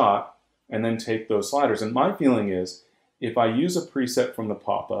as shot and then take those sliders. And my feeling is, if I use a preset from the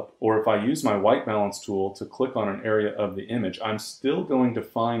pop-up, or if I use my white balance tool to click on an area of the image, I'm still going to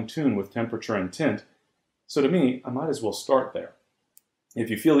fine-tune with temperature and tint. So to me, I might as well start there.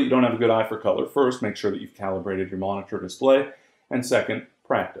 If you feel that you don't have a good eye for color, first, make sure that you've calibrated your monitor display, and second,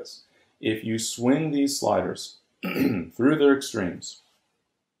 practice. If you swing these sliders through their extremes,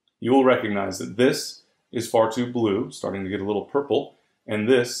 you will recognize that this is far too blue, starting to get a little purple, And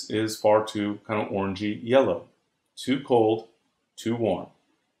this is far too kind of orangey yellow, too cold, too warm.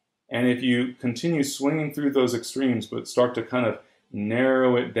 And if you continue swinging through those extremes but start to kind of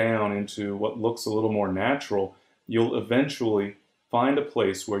narrow it down into what looks a little more natural, you'll eventually find a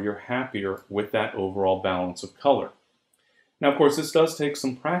place where you're happier with that overall balance of color. Now, of course, this does take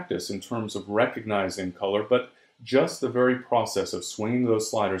some practice in terms of recognizing color, but just the very process of swinging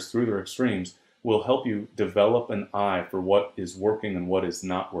those sliders through their extremes will help you develop an eye for what is working and what is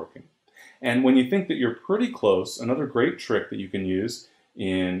not working. And when you think that you're pretty close, another great trick that you can use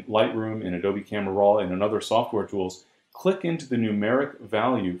in Lightroom, in Adobe Camera Raw, and in other software tools, click into the numeric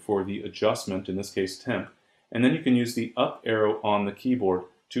value for the adjustment, in this case temp, and then you can use the up arrow on the keyboard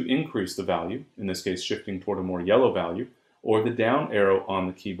to increase the value, in this case shifting toward a more yellow value, or the down arrow on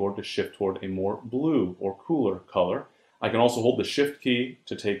the keyboard to shift toward a more blue or cooler color. I can also hold the shift key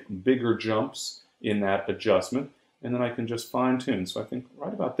to take bigger jumps in that adjustment, and then I can just fine tune. So I think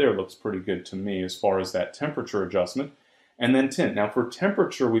right about there looks pretty good to me as far as that temperature adjustment. And then tint. Now for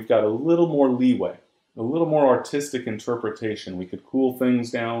temperature, we've got a little more leeway, a little more artistic interpretation. We could cool things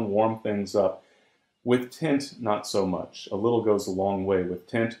down, warm things up. With tint, not so much. A little goes a long way with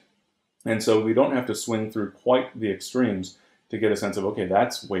tint. And so we don't have to swing through quite the extremes to get a sense of, okay,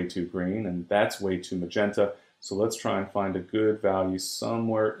 that's way too green and that's way too magenta. So let's try and find a good value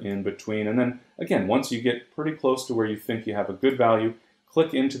somewhere in between. And then again, once you get pretty close to where you think you have a good value,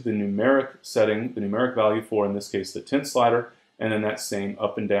 click into the numeric setting, the numeric value for, in this case, the tint slider, and then that same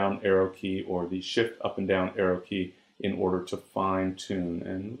up and down arrow key or the shift up and down arrow key in order to fine tune.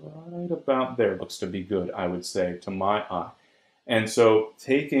 And right about there looks to be good, I would say, to my eye. And so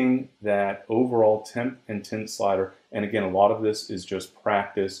taking that overall temp and tint slider, and again, a lot of this is just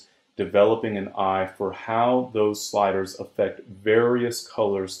practice, developing an eye for how those sliders affect various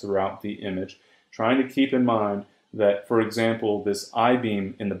colors throughout the image, trying to keep in mind that, for example, this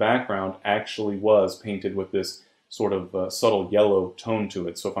I-beam in the background actually was painted with this sort of subtle yellow tone to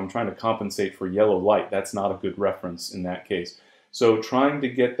it. So if I'm trying to compensate for yellow light, that's not a good reference in that case. So trying to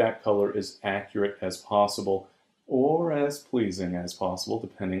get that color as accurate as possible or as pleasing as possible,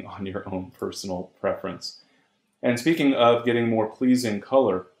 depending on your own personal preference. And speaking of getting more pleasing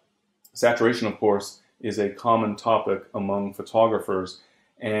color, saturation, of course, is a common topic among photographers.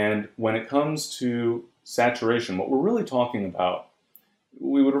 And when it comes to saturation, what we're really talking about,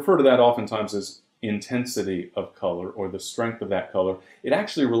 we would refer to that oftentimes as intensity of color or the strength of that color. It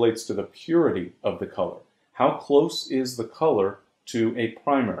actually relates to the purity of the color. How close is the color to a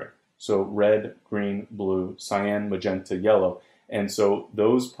primary? So red, green, blue, cyan, magenta, yellow. And so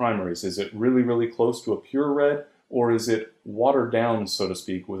those primaries, is it really, really close to a pure red, or is it watered down, so to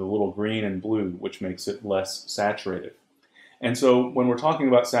speak, with a little green and blue, which makes it less saturated? And so when we're talking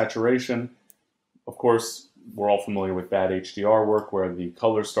about saturation, of course, we're all familiar with bad HDR work where the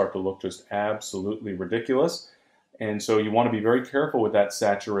colors start to look just absolutely ridiculous. And so you want to be very careful with that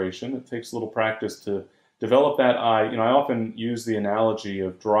saturation. It takes a little practice to develop that eye. You know, I often use the analogy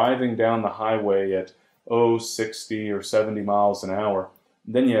of driving down the highway at 60 or 70 miles an hour.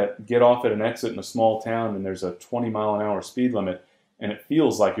 Then you get off at an exit in a small town and there's a 20-mile-an-hour speed limit, and it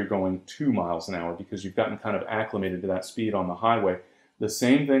feels like you're going 2 miles an hour because you've gotten kind of acclimated to that speed on the highway. The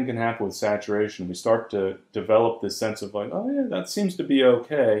same thing can happen with saturation. We start to develop this sense of like, oh yeah, that seems to be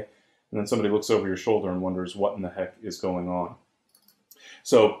okay. And then somebody looks over your shoulder and wonders what in the heck is going on.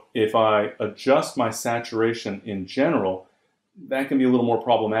 So if I adjust my saturation in general, that can be a little more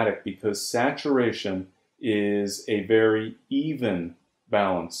problematic because saturation is a very even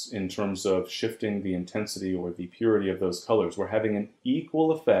balance in terms of shifting the intensity or the purity of those colors. We're having an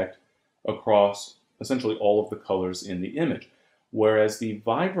equal effect across essentially all of the colors in the image. Whereas the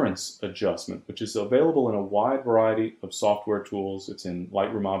vibrance adjustment, which is available in a wide variety of software tools, it's in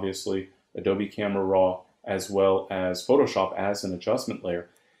Lightroom obviously, Adobe Camera Raw, as well as Photoshop as an adjustment layer.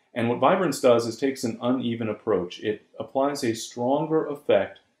 And what vibrance does is takes an uneven approach. It applies a stronger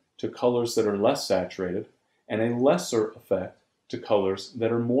effect to colors that are less saturated and a lesser effect to colors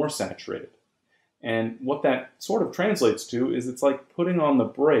that are more saturated. And what that sort of translates to is it's like putting on the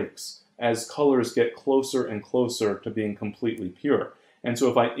brakes as colors get closer and closer to being completely pure. And so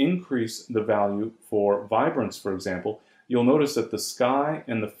if I increase the value for vibrance, for example, you'll notice that the sky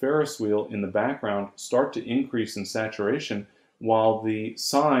and the Ferris wheel in the background start to increase in saturation, while the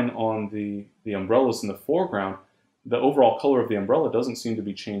sign on the umbrellas in the foreground, the overall color of the umbrella doesn't seem to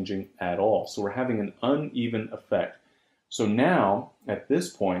be changing at all. So we're having an uneven effect. So now, at this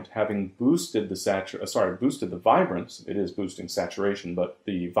point, having boosted the vibrance, it is boosting saturation, but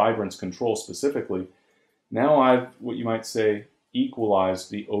the vibrance control specifically, now I've, what you might say, equalized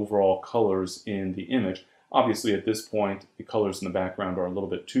the overall colors in the image. Obviously, at this point, the colors in the background are a little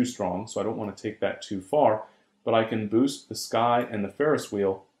bit too strong, so I don't want to take that too far, but I can boost the sky and the Ferris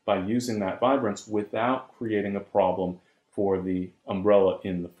wheel by using that vibrance without creating a problem for the umbrella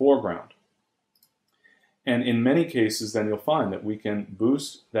in the foreground. And in many cases, then you'll find that we can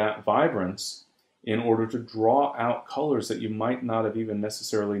boost that vibrance in order to draw out colors that you might not have even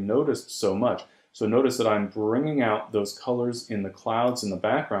necessarily noticed so much. So notice that I'm bringing out those colors in the clouds in the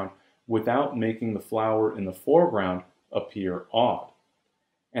background without making the flower in the foreground appear odd.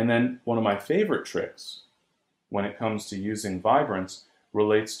 And then one of my favorite tricks when it comes to using vibrance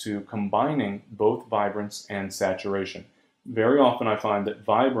relates to combining both vibrance and saturation. Very often I find that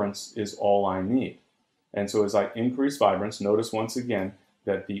vibrance is all I need. And so as I increase vibrance, notice once again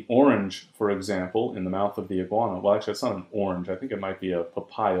that the orange, for example, in the mouth of the iguana, well actually it's not an orange, I think it might be a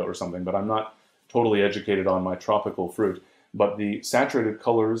papaya or something, but I'm not totally educated on my tropical fruit. But the saturated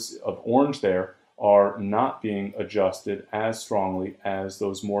colors of orange there are not being adjusted as strongly as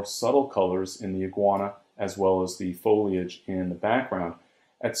those more subtle colors in the iguana as well as the foliage in the background.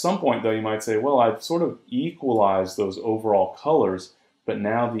 At some point though you might say, well, I've sort of equalized those overall colors, but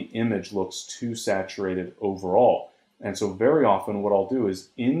now the image looks too saturated overall. And so very often what I'll do is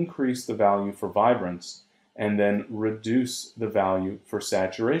increase the value for vibrance and then reduce the value for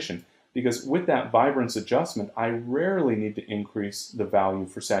saturation. Because with that vibrance adjustment, I rarely need to increase the value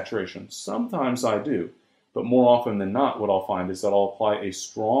for saturation. Sometimes I do, but more often than not, what I'll find is that I'll apply a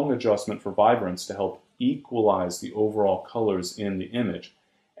strong adjustment for vibrance to help equalize the overall colors in the image,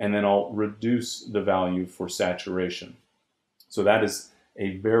 and then I'll reduce the value for saturation. So that is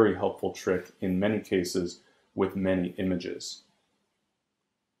a very helpful trick in many cases with many images.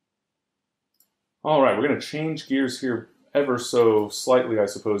 All right, we're going to change gears here ever so slightly, I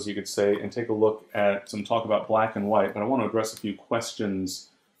suppose you could say, and take a look at some talk about black and white, but I want to address a few questions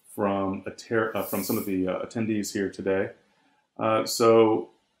from some of the attendees here today.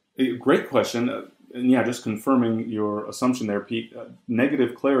 So, a great question, and yeah, just confirming your assumption there, Pete.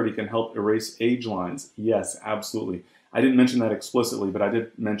 Negative clarity can help erase age lines. Yes, absolutely. I didn't mention that explicitly, but I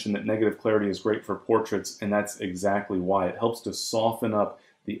did mention that negative clarity is great for portraits, and that's exactly why. It helps to soften up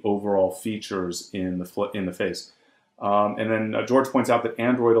the overall features in the face. And then George points out that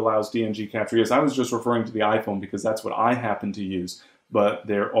Android allows DNG capture. Yes, I was just referring to the iPhone because that's what I happen to use, but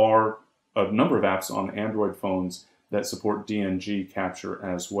there are a number of apps on Android phones that support DNG capture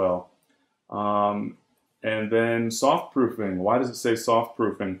as well. And then soft proofing. Why does it say soft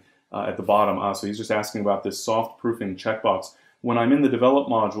proofing at the bottom? So he's just asking about this soft proofing checkbox. When I'm in the develop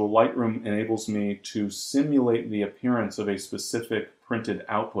module, Lightroom enables me to simulate the appearance of a specific printed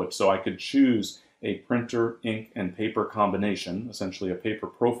output. So I could choose a printer, ink, and paper combination, essentially a paper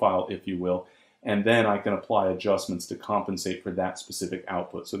profile, if you will, and then I can apply adjustments to compensate for that specific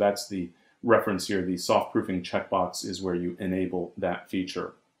output. So that's the reference here. The soft proofing checkbox is where you enable that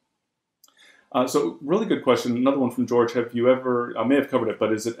feature. So really good question. Another one from George. Have you ever, I may have covered it,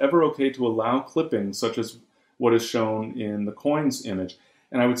 but is it ever okay to allow clipping such as what is shown in the coins image?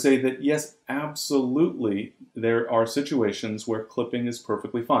 And I would say that yes, absolutely, there are situations where clipping is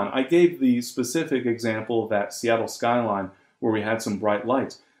perfectly fine. I gave the specific example of that Seattle skyline where we had some bright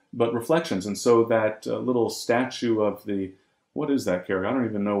lights, but reflections. And so that little statue of the, what is that character? I don't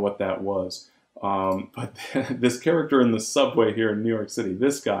even know what that was. But this character in the subway here in New York City,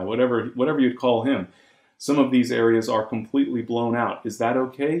 this guy, whatever you'd call him, some of these areas are completely blown out. Is that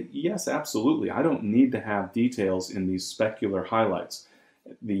okay? Yes, absolutely. I don't need to have details in these specular highlights,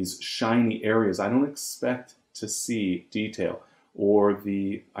 these shiny areas. I don't expect to see detail. Or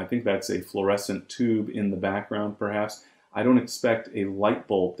I think that's a fluorescent tube in the background perhaps. I don't expect a light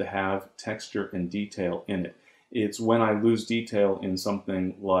bulb to have texture and detail in it. It's when I lose detail in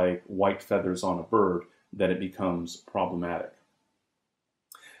something like white feathers on a bird that it becomes problematic.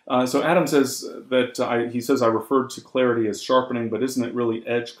 So Adam says that he says I referred to clarity as sharpening, but isn't it really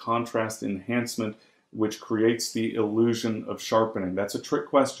edge contrast enhancement which creates the illusion of sharpening? That's a trick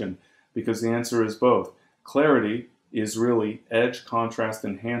question because the answer is both. Clarity is really edge contrast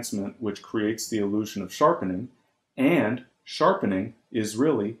enhancement which creates the illusion of sharpening, and sharpening is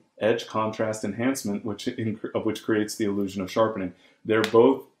really edge contrast enhancement which creates the illusion of sharpening. They're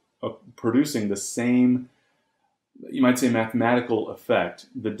both producing the same, you might say, mathematical effect.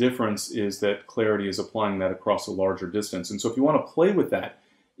 The difference is that clarity is applying that across a larger distance. And so if you want to play with that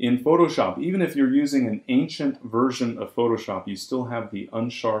in Photoshop, even if you're using an ancient version of Photoshop, you still have the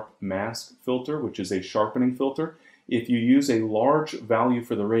unsharp mask filter, which is a sharpening filter. If you use a large value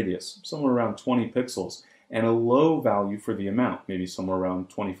for the radius, somewhere around 20 pixels, and a low value for the amount, maybe somewhere around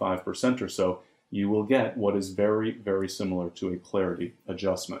 25% or so, you will get what is very, very similar to a clarity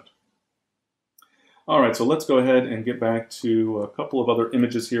adjustment. All right, so let's go ahead and get back to a couple of other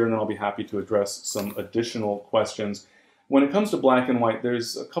images here, and then I'll be happy to address some additional questions. When it comes to black and white,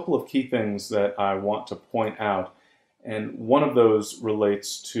 there's a couple of key things that I want to point out, and one of those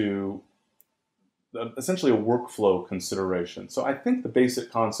relates to essentially a workflow consideration. So I think the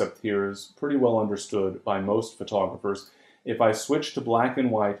basic concept here is pretty well understood by most photographers. If I switch to black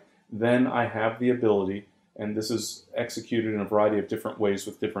and white, then I have the ability, and this is executed in a variety of different ways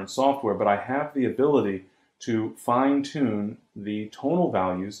with different software, but I have the ability to fine-tune the tonal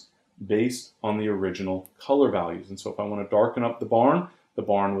values based on the original color values. And so if I want to darken up the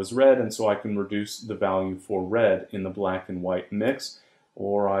barn was red, and so I can reduce the value for red in the black and white mix.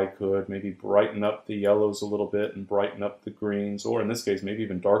 Or I could maybe brighten up the yellows a little bit and brighten up the greens, or in this case, maybe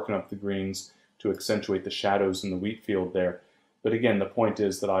even darken up the greens to accentuate the shadows in the wheat field there. But again, the point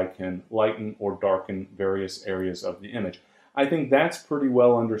is that I can lighten or darken various areas of the image. I think that's pretty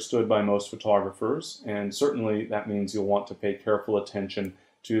well understood by most photographers, and certainly that means you'll want to pay careful attention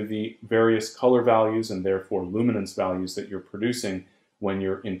to the various color values and therefore luminance values that you're producing when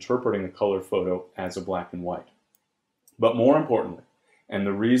you're interpreting a color photo as a black and white. But more importantly, and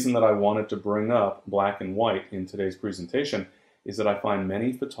the reason that I wanted to bring up black and white in today's presentation is that I find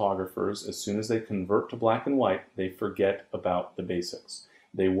many photographers, as soon as they convert to black and white, they forget about the basics.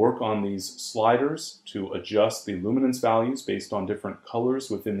 They work on these sliders to adjust the luminance values based on different colors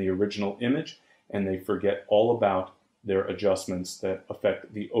within the original image, and they forget all about their adjustments that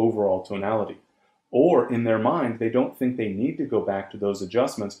affect the overall tonality. Or in their mind, they don't think they need to go back to those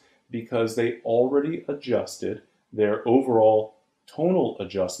adjustments because they already adjusted their overall tonal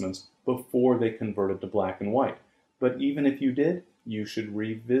adjustments before they converted to black and white. But even if you did, you should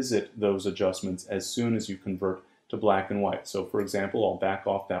revisit those adjustments as soon as you convert to black and white. So for example, I'll back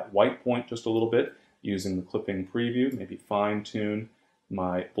off that white point just a little bit using the clipping preview, maybe fine tune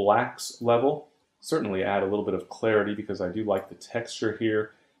my blacks level, certainly add a little bit of clarity because I do like the texture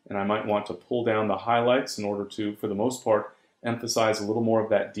here, and I might want to pull down the highlights in order to, for the most part, emphasize a little more of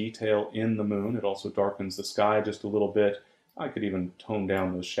that detail in the moon. It also darkens the sky just a little bit. I could even tone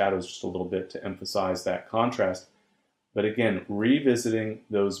down those shadows just a little bit to emphasize that contrast. But again, revisiting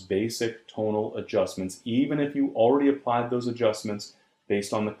those basic tonal adjustments, even if you already applied those adjustments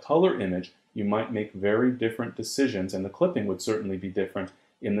based on the color image, you might make very different decisions, and the clipping would certainly be different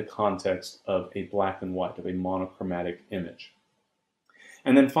in the context of a black and white, of a monochromatic image.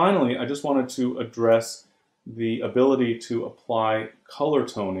 And then finally, I just wanted to address the ability to apply color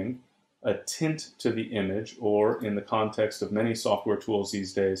toning, a tint to the image, or in the context of many software tools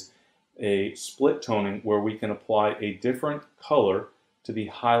these days, a split toning where we can apply a different color to the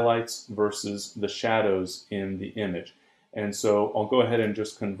highlights versus the shadows in the image. And so I'll go ahead and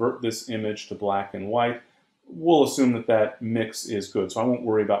just convert this image to black and white. We'll assume that that mix is good, so I won't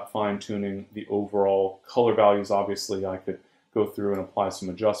worry about fine-tuning the overall color values. Obviously, I could go through and apply some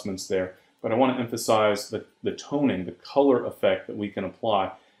adjustments there, but I want to emphasize the toning, the color effect that we can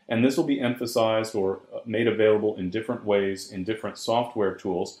apply. And this will be emphasized or made available in different ways in different software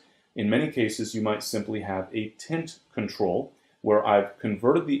tools. In many cases, you might simply have a tint control where I've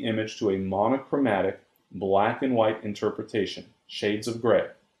converted the image to a monochromatic black and white interpretation, shades of gray.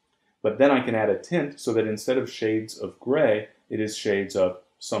 But then I can add a tint so that instead of shades of gray, it is shades of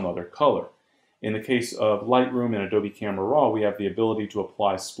some other color. In the case of Lightroom and Adobe Camera Raw, we have the ability to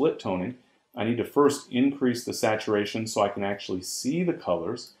apply split toning. I need to first increase the saturation so I can actually see the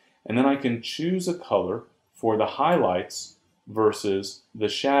colors, and then I can choose a color for the highlights versus the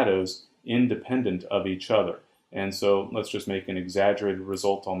shadows independent of each other. And so let's just make an exaggerated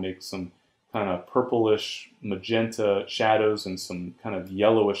result. I'll make some kind of purplish magenta shadows and some kind of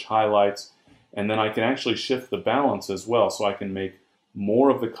yellowish highlights. And then I can actually shift the balance as well. So I can make more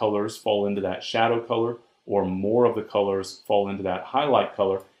of the colors fall into that shadow color or more of the colors fall into that highlight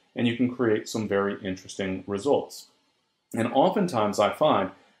color. And you can create some very interesting results. And oftentimes I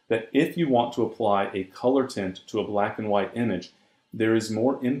find that if you want to apply a color tint to a black and white image, there is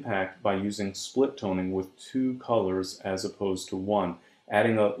more impact by using split toning with two colors as opposed to one.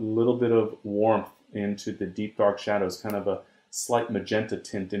 Adding a little bit of warmth into the deep dark shadows, kind of a slight magenta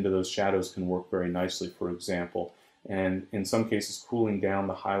tint into those shadows can work very nicely, for example. And in some cases, cooling down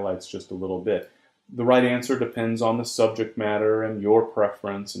the highlights just a little bit. The right answer depends on the subject matter and your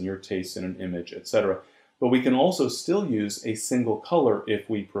preference and your taste in an image, etc. But we can also still use a single color if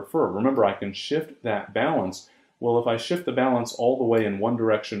we prefer. Remember, I can shift that balance. Well, if I shift the balance all the way in one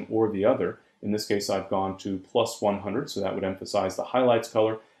direction or the other, in this case I've gone to plus 100, so that would emphasize the highlights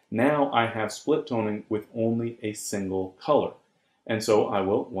color. Now I have split toning with only a single color. And so I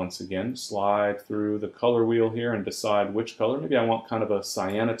will, once again, slide through the color wheel here and decide which color. Maybe I want kind of a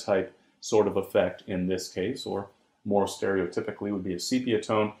cyanotype sort of effect in this case, or more stereotypically would be a sepia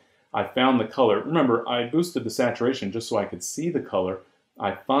tone. I found the color. Remember, I boosted the saturation just so I could see the color.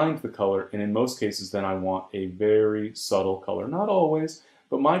 I find the color, and in most cases then I want a very subtle color. Not always,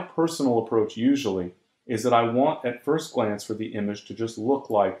 but my personal approach usually is that I want at first glance for the image to just look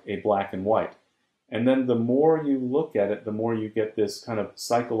like a black and white. And then the more you look at it, the more you get this kind of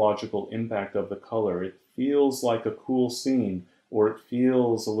psychological impact of the color. It feels like a cool scene, or it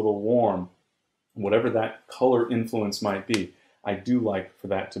feels a little warm. Whatever that color influence might be, I do like for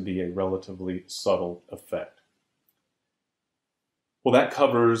that to be a relatively subtle effect. Well, that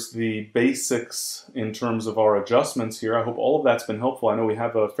covers the basics in terms of our adjustments here. I hope all of that's been helpful. I know we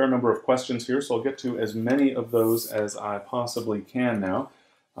have a fair number of questions here, so I'll get to as many of those as I possibly can now.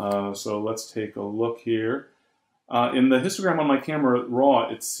 So let's take a look here. In the histogram on my camera, RAW,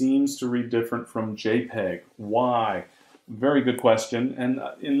 it seems to read different from JPEG. Why? Very good question, and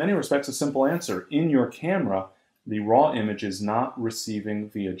in many respects a simple answer. In your camera, the RAW image is not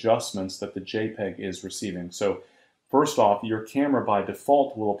receiving the adjustments that the JPEG is receiving. So first off, your camera by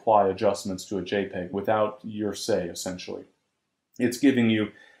default will apply adjustments to a JPEG without your say, essentially. It's giving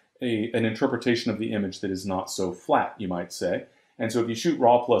you an interpretation of the image that is not so flat, you might say. And so if you shoot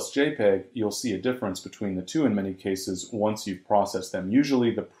RAW plus JPEG, you'll see a difference between the two in many cases once you've processed them. Usually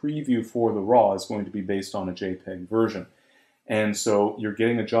the preview for the RAW is going to be based on a JPEG version. And so you're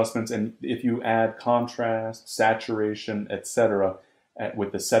getting adjustments, and if you add contrast, saturation, etc.,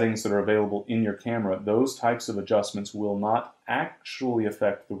 with the settings that are available in your camera, those types of adjustments will not actually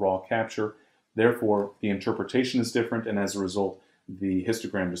affect the RAW capture. Therefore, the interpretation is different, and as a result, the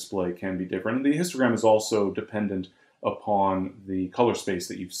histogram display can be different. And the histogram is also dependent upon the color space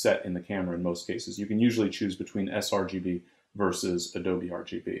that you've set in the camera in most cases. You can usually choose between sRGB versus Adobe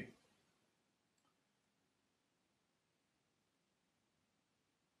RGB.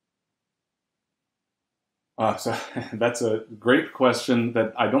 So that's a great question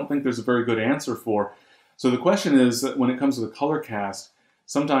that I don't think there's a very good answer for. So the question is that when it comes to the color cast,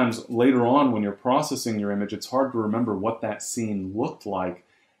 sometimes later on when you're processing your image, it's hard to remember what that scene looked like.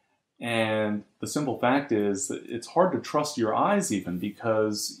 And the simple fact is that it's hard to trust your eyes even,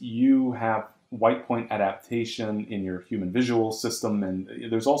 because you have white point adaptation in your human visual system, and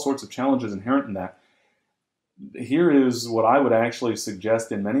there's all sorts of challenges inherent in that. Here is what I would actually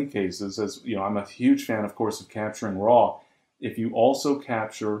suggest in many cases, as you know, I'm a huge fan, of course, of capturing RAW. If you also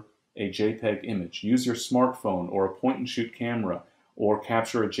capture a JPEG image, use your smartphone or a point-and-shoot camera, or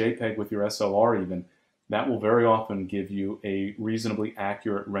capture a JPEG with your SLR even, that will very often give you a reasonably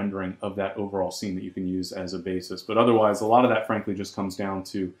accurate rendering of that overall scene that you can use as a basis. But otherwise, a lot of that, frankly, just comes down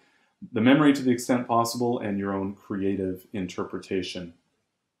to the memory to the extent possible and your own creative interpretation.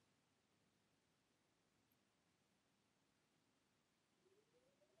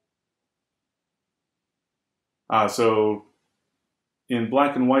 So in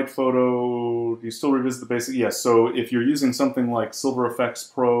black and white photo, do you still revisit the basic? Yes, so if you're using something like Silver Effects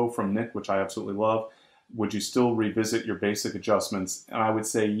Pro from Nick, which I absolutely love, would you still revisit your basic adjustments? And I would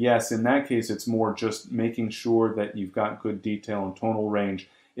say yes. In that case, it's more just making sure that you've got good detail and tonal range.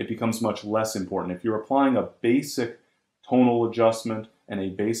 It becomes much less important. If you're applying a basic tonal adjustment and a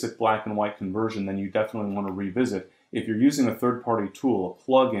basic black and white conversion, then you definitely want to revisit. If you're using a third-party tool,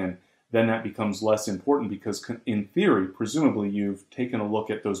 a plugin, then that becomes less important because in theory, presumably you've taken a look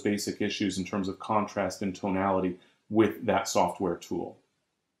at those basic issues in terms of contrast and tonality with that software tool.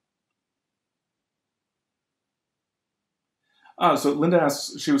 So Linda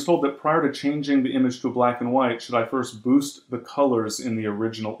asks, she was told that prior to changing the image to a black and white, should I first boost the colors in the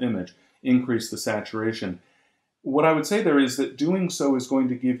original image, increase the saturation? What I would say there is that doing so is going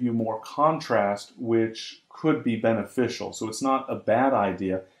to give you more contrast, which could be beneficial. So it's not a bad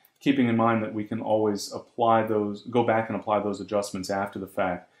idea, keeping in mind that we can always apply those, go back and apply those adjustments after the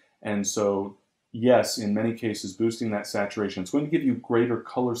fact. And so, yes, in many cases, boosting that saturation, it's going to give you greater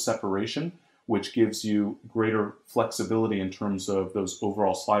color separation, which gives you greater flexibility in terms of those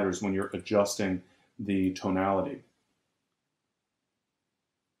overall sliders when you're adjusting the tonality.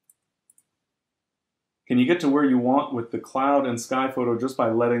 Can you get to where you want with the cloud and sky photo just by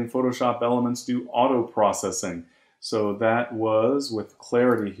letting Photoshop Elements do auto processing? So that was with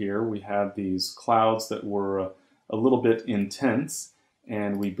clarity here. We had these clouds that were a little bit intense,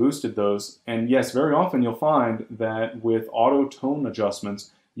 and we boosted those. And yes, very often you'll find that with auto tone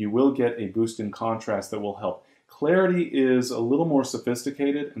adjustments, you will get a boost in contrast that will help. Clarity is a little more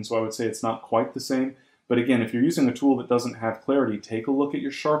sophisticated, and so I would say it's not quite the same. But again, if you're using a tool that doesn't have clarity, take a look at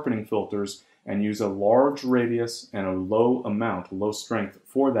your sharpening filters and use a large radius and a low amount, low strength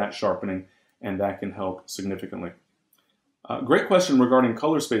for that sharpening, and that can help significantly. Great question regarding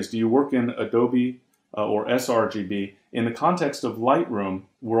color space. Do you work in Adobe or sRGB? In the context of Lightroom,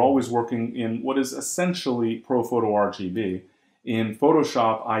 we're always working in what is essentially ProPhoto RGB. In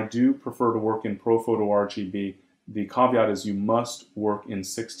Photoshop, I do prefer to work in ProPhoto RGB. The caveat is you must work in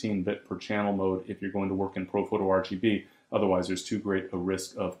 16-bit per channel mode if you're going to work in ProPhoto RGB. Otherwise, there's too great a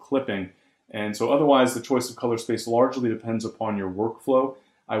risk of clipping. And so otherwise, the choice of color space largely depends upon your workflow.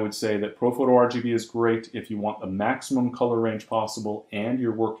 I would say that ProPhoto RGB is great if you want the maximum color range possible and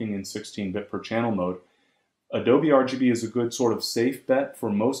you're working in 16-bit per channel mode. Adobe RGB is a good sort of safe bet for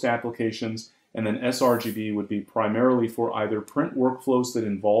most applications, and then sRGB would be primarily for either print workflows that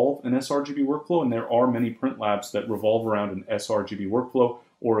involve an sRGB workflow, and there are many print labs that revolve around an sRGB workflow,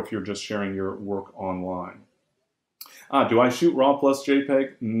 or if you're just sharing your work online. Do I shoot RAW plus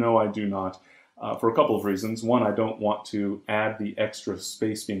JPEG? No, I do not. For a couple of reasons. One, I don't want to add the extra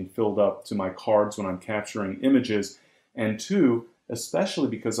space being filled up to my cards when I'm capturing images. And two, especially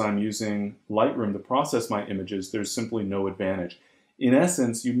because I'm using Lightroom to process my images, there's simply no advantage. In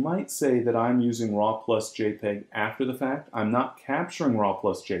essence, you might say that I'm using RAW plus JPEG after the fact. I'm not capturing RAW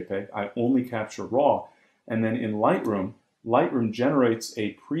plus JPEG. I only capture RAW. And then in Lightroom, Lightroom generates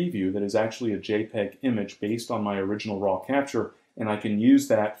a preview that is actually a JPEG image based on my original RAW capture, and I can use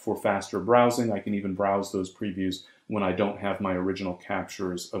that for faster browsing. I can even browse those previews when I don't have my original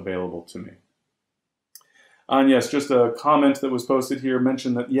captures available to me. And yes, just a comment that was posted here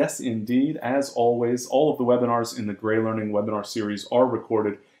mentioned that yes, indeed, as always, all of the webinars in the GreyLearning Webinar Series are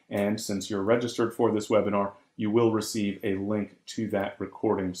recorded, and since you're registered for this webinar, you will receive a link to that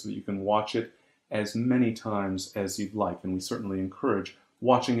recording so that you can watch it as many times as you'd like, and we certainly encourage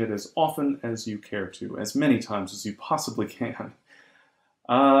watching it as often as you care to, as many times as you possibly can.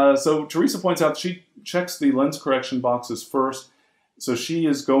 So Teresa points out she checks the lens correction boxes first, so she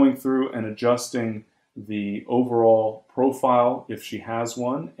is going through and adjusting the overall profile if she has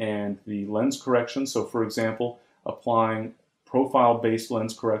one, and the lens correction. So for example, applying profile-based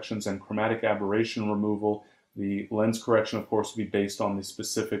lens corrections and chromatic aberration removal. The lens correction, of course, will be based on the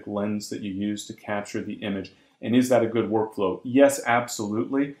specific lens that you use to capture the image. And is that a good workflow? Yes,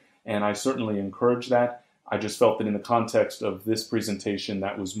 absolutely, and I certainly encourage that. I just felt that in the context of this presentation,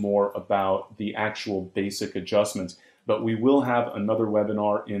 that was more about the actual basic adjustments. But we will have another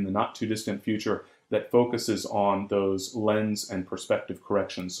webinar in the not-too-distant future that focuses on those lens and perspective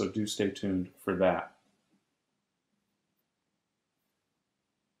corrections, so do stay tuned for that.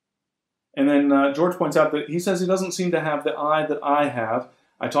 And then George points out that he says he doesn't seem to have the eye that I have.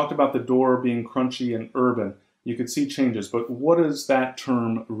 I talked about the door being crunchy and urban. You could see changes, but what does that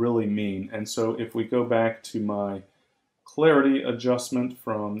term really mean? And so if we go back to my clarity adjustment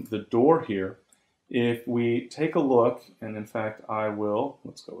from the door here, if we take a look, and in fact I will,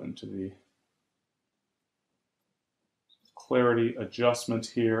 let's go into the clarity adjustment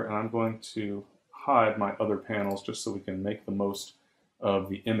here, and I'm going to hide my other panels just so we can make the most of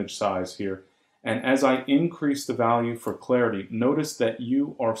the image size here. And as I increase the value for clarity, notice that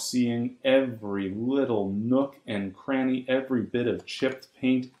you are seeing every little nook and cranny, every bit of chipped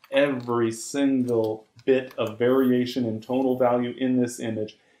paint, every single bit of variation in tonal value in this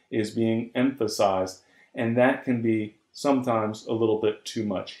image is being emphasized, and that can be sometimes a little bit too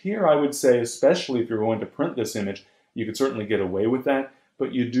much. Here I would say, especially if you're going to print this image, you could certainly get away with that,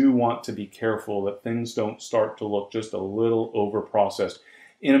 but you do want to be careful that things don't start to look just a little over-processed.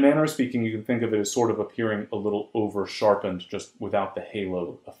 In a manner of speaking, you can think of it as sort of appearing a little over-sharpened, just without the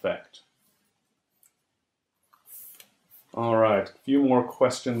halo effect. All right, a few more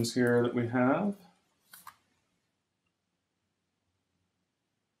questions here that we have.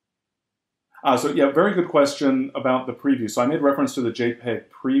 So yeah, very good question about the preview. So I made reference to the JPEG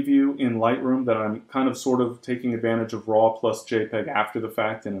preview in Lightroom, that I'm kind of sort of taking advantage of RAW plus JPEG after the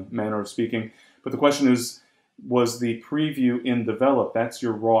fact, in a manner of speaking. But the question is, was the preview in Develop? That's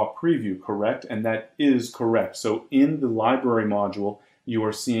your RAW preview, correct? And that is correct. So in the library module, you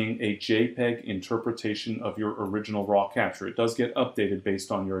are seeing a JPEG interpretation of your original RAW capture. It does get updated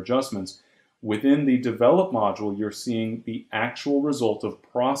based on your adjustments. Within the Develop module, you're seeing the actual result of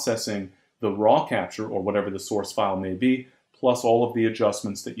processing the RAW capture, or whatever the source file may be, plus all of the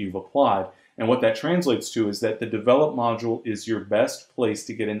adjustments that you've applied. And what that translates to is that the Develop module is your best place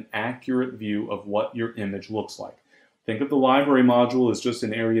to get an accurate view of what your image looks like. Think of the library module as just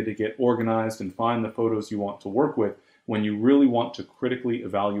an area to get organized and find the photos you want to work with. When you really want to critically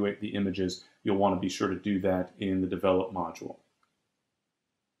evaluate the images, you'll want to be sure to do that in the Develop module.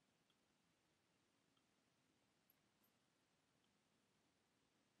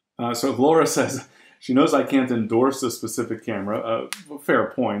 So Laura says she knows I can't endorse a specific camera. Fair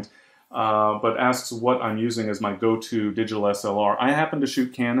point. but asks what I'm using as my go-to digital SLR. I happen to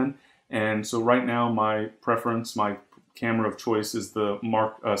shoot Canon, and so right now my preference, my camera of choice is the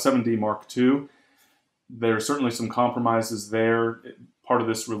 7D Mark II. There are certainly some compromises there. Part of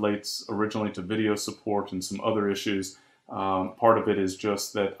this relates originally to video support and some other issues. Part of it is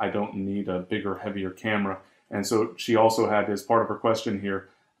just that I don't need a bigger, heavier camera. And so she also had, as part of her question here,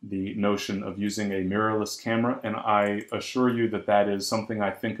 the notion of using a mirrorless camera. And I assure you that that is something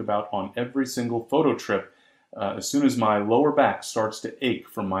I think about on every single photo trip. As soon as my lower back starts to ache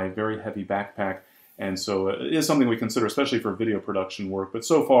from my very heavy backpack. And so it is something we consider, especially for video production work. But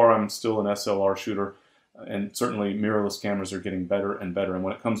so far, I'm still an SLR shooter. And certainly mirrorless cameras are getting better and better. And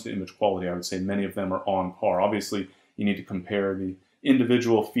when it comes to image quality, I would say many of them are on par. Obviously, you need to compare the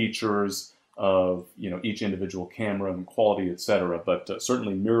individual features of each individual camera and quality, etc. But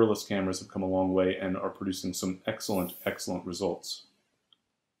certainly mirrorless cameras have come a long way and are producing some excellent, excellent results.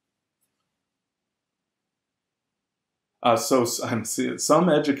 So some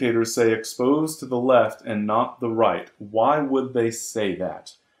educators say expose to the left and not the right. Why would they say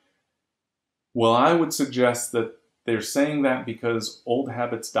that? Well, I would suggest that they're saying that because old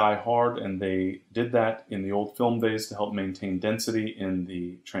habits die hard, and they did that in the old film days to help maintain density in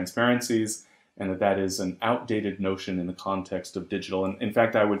the transparencies, and that is an outdated notion in the context of digital. And in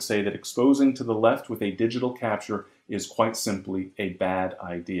fact, I would say that exposing to the left with a digital capture is quite simply a bad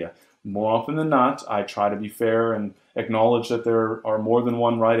idea. More often than not, I try to be fair and acknowledge that there are more than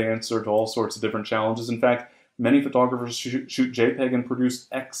one right answer to all sorts of different challenges. In fact, many photographers shoot JPEG and produce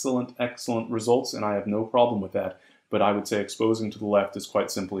excellent, excellent results, and I have no problem with that. But I would say exposing to the left is quite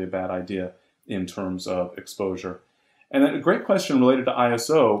simply a bad idea in terms of exposure. And then a great question related to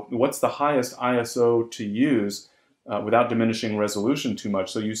ISO. What's the highest ISO to use without diminishing resolution too much?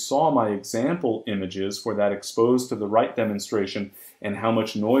 So you saw my example images for that exposed to the right demonstration and how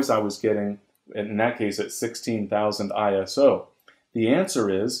much noise I was getting, in that case at 16,000 ISO. The answer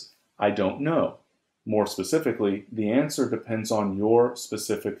is, I don't know. More specifically, the answer depends on your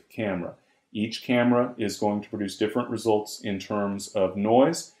specific camera. Each camera is going to produce different results in terms of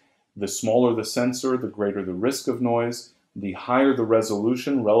noise. The smaller the sensor, the greater the risk of noise. The higher the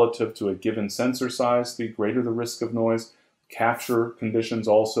resolution relative to a given sensor size, the greater the risk of noise. Capture conditions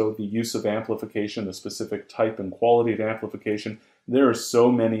also, the use of amplification, the specific type and quality of amplification. There are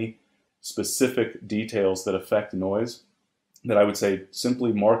so many specific details that affect noise that I would say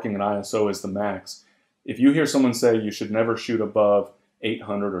simply marking an ISO as the max. If you hear someone say you should never shoot above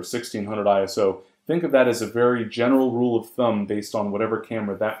 800 or 1600 ISO, think of that as a very general rule of thumb based on whatever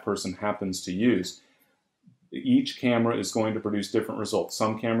camera that person happens to use. Each camera is going to produce different results.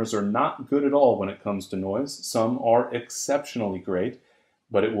 Some cameras are not good at all when it comes to noise. Some are exceptionally great,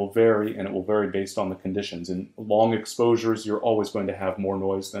 but it will vary, and it will vary based on the conditions. In long exposures, you're always going to have more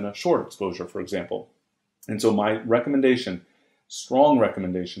noise than a short exposure, for example. And so my recommendation, strong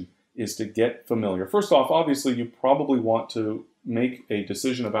recommendation, is to get familiar. First off, obviously, you probably want to make a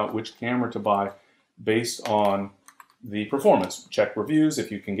decision about which camera to buy based on the performance. Check reviews.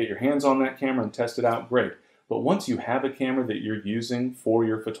 If you can get your hands on that camera and test it out, great. But once you have a camera that you're using for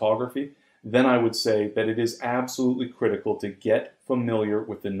your photography, then I would say that it is absolutely critical to get familiar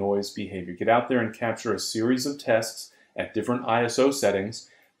with the noise behavior. Get out there and capture a series of tests at different ISO settings,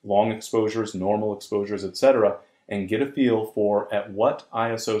 long exposures, normal exposures, etc., and get a feel for at what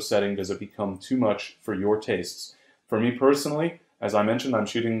ISO setting does it become too much for your tastes. For me personally, as I mentioned, I'm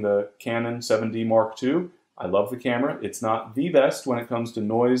shooting the Canon 7D Mark II. I love the camera. It's not the best when it comes to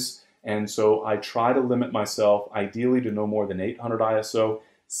noise, and so I try to limit myself ideally to no more than 800 ISO.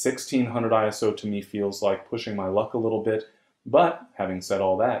 1600 ISO to me feels like pushing my luck a little bit. But having said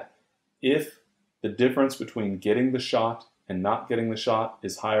all that, if the difference between getting the shot and not getting the shot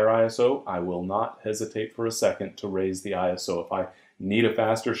is higher ISO, I will not hesitate for a second to raise the ISO. If I need a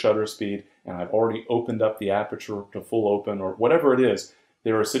faster shutter speed and I've already opened up the aperture to full open or whatever it is,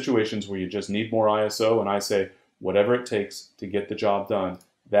 there are situations where you just need more ISO, and I say whatever it takes to get the job done,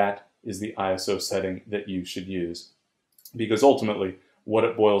 that is the ISO setting that you should use. Because ultimately, what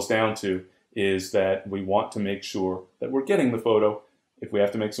it boils down to is that we want to make sure that we're getting the photo. If we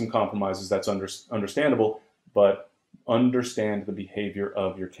have to make some compromises, that's understandable, but understand the behavior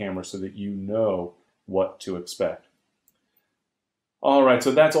of your camera so that you know what to expect. All right,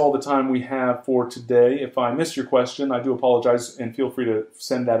 so that's all the time we have for today. If I missed your question, I do apologize, and feel free to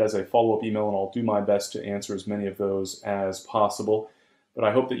send that as a follow-up email, and I'll do my best to answer as many of those as possible. But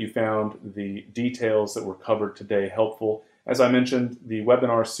I hope that you found the details that were covered today helpful. As I mentioned, the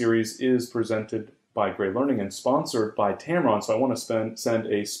webinar series is presented by GreyLearning and sponsored by Tamron, so I want to send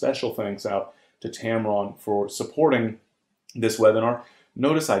a special thanks out to Tamron for supporting this webinar.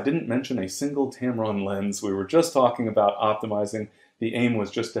 Notice I didn't mention a single Tamron lens. We were just talking about optimizing. The aim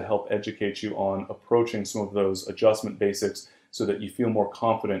was just to help educate you on approaching some of those adjustment basics so that you feel more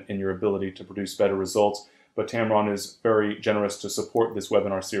confident in your ability to produce better results. But Tamron is very generous to support this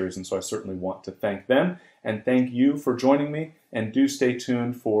webinar series, and so I certainly want to thank them. And thank you for joining me, and do stay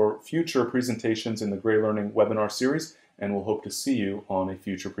tuned for future presentations in the GreyLearning Webinar Series, and we'll hope to see you on a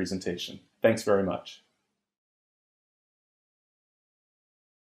future presentation. Thanks very much.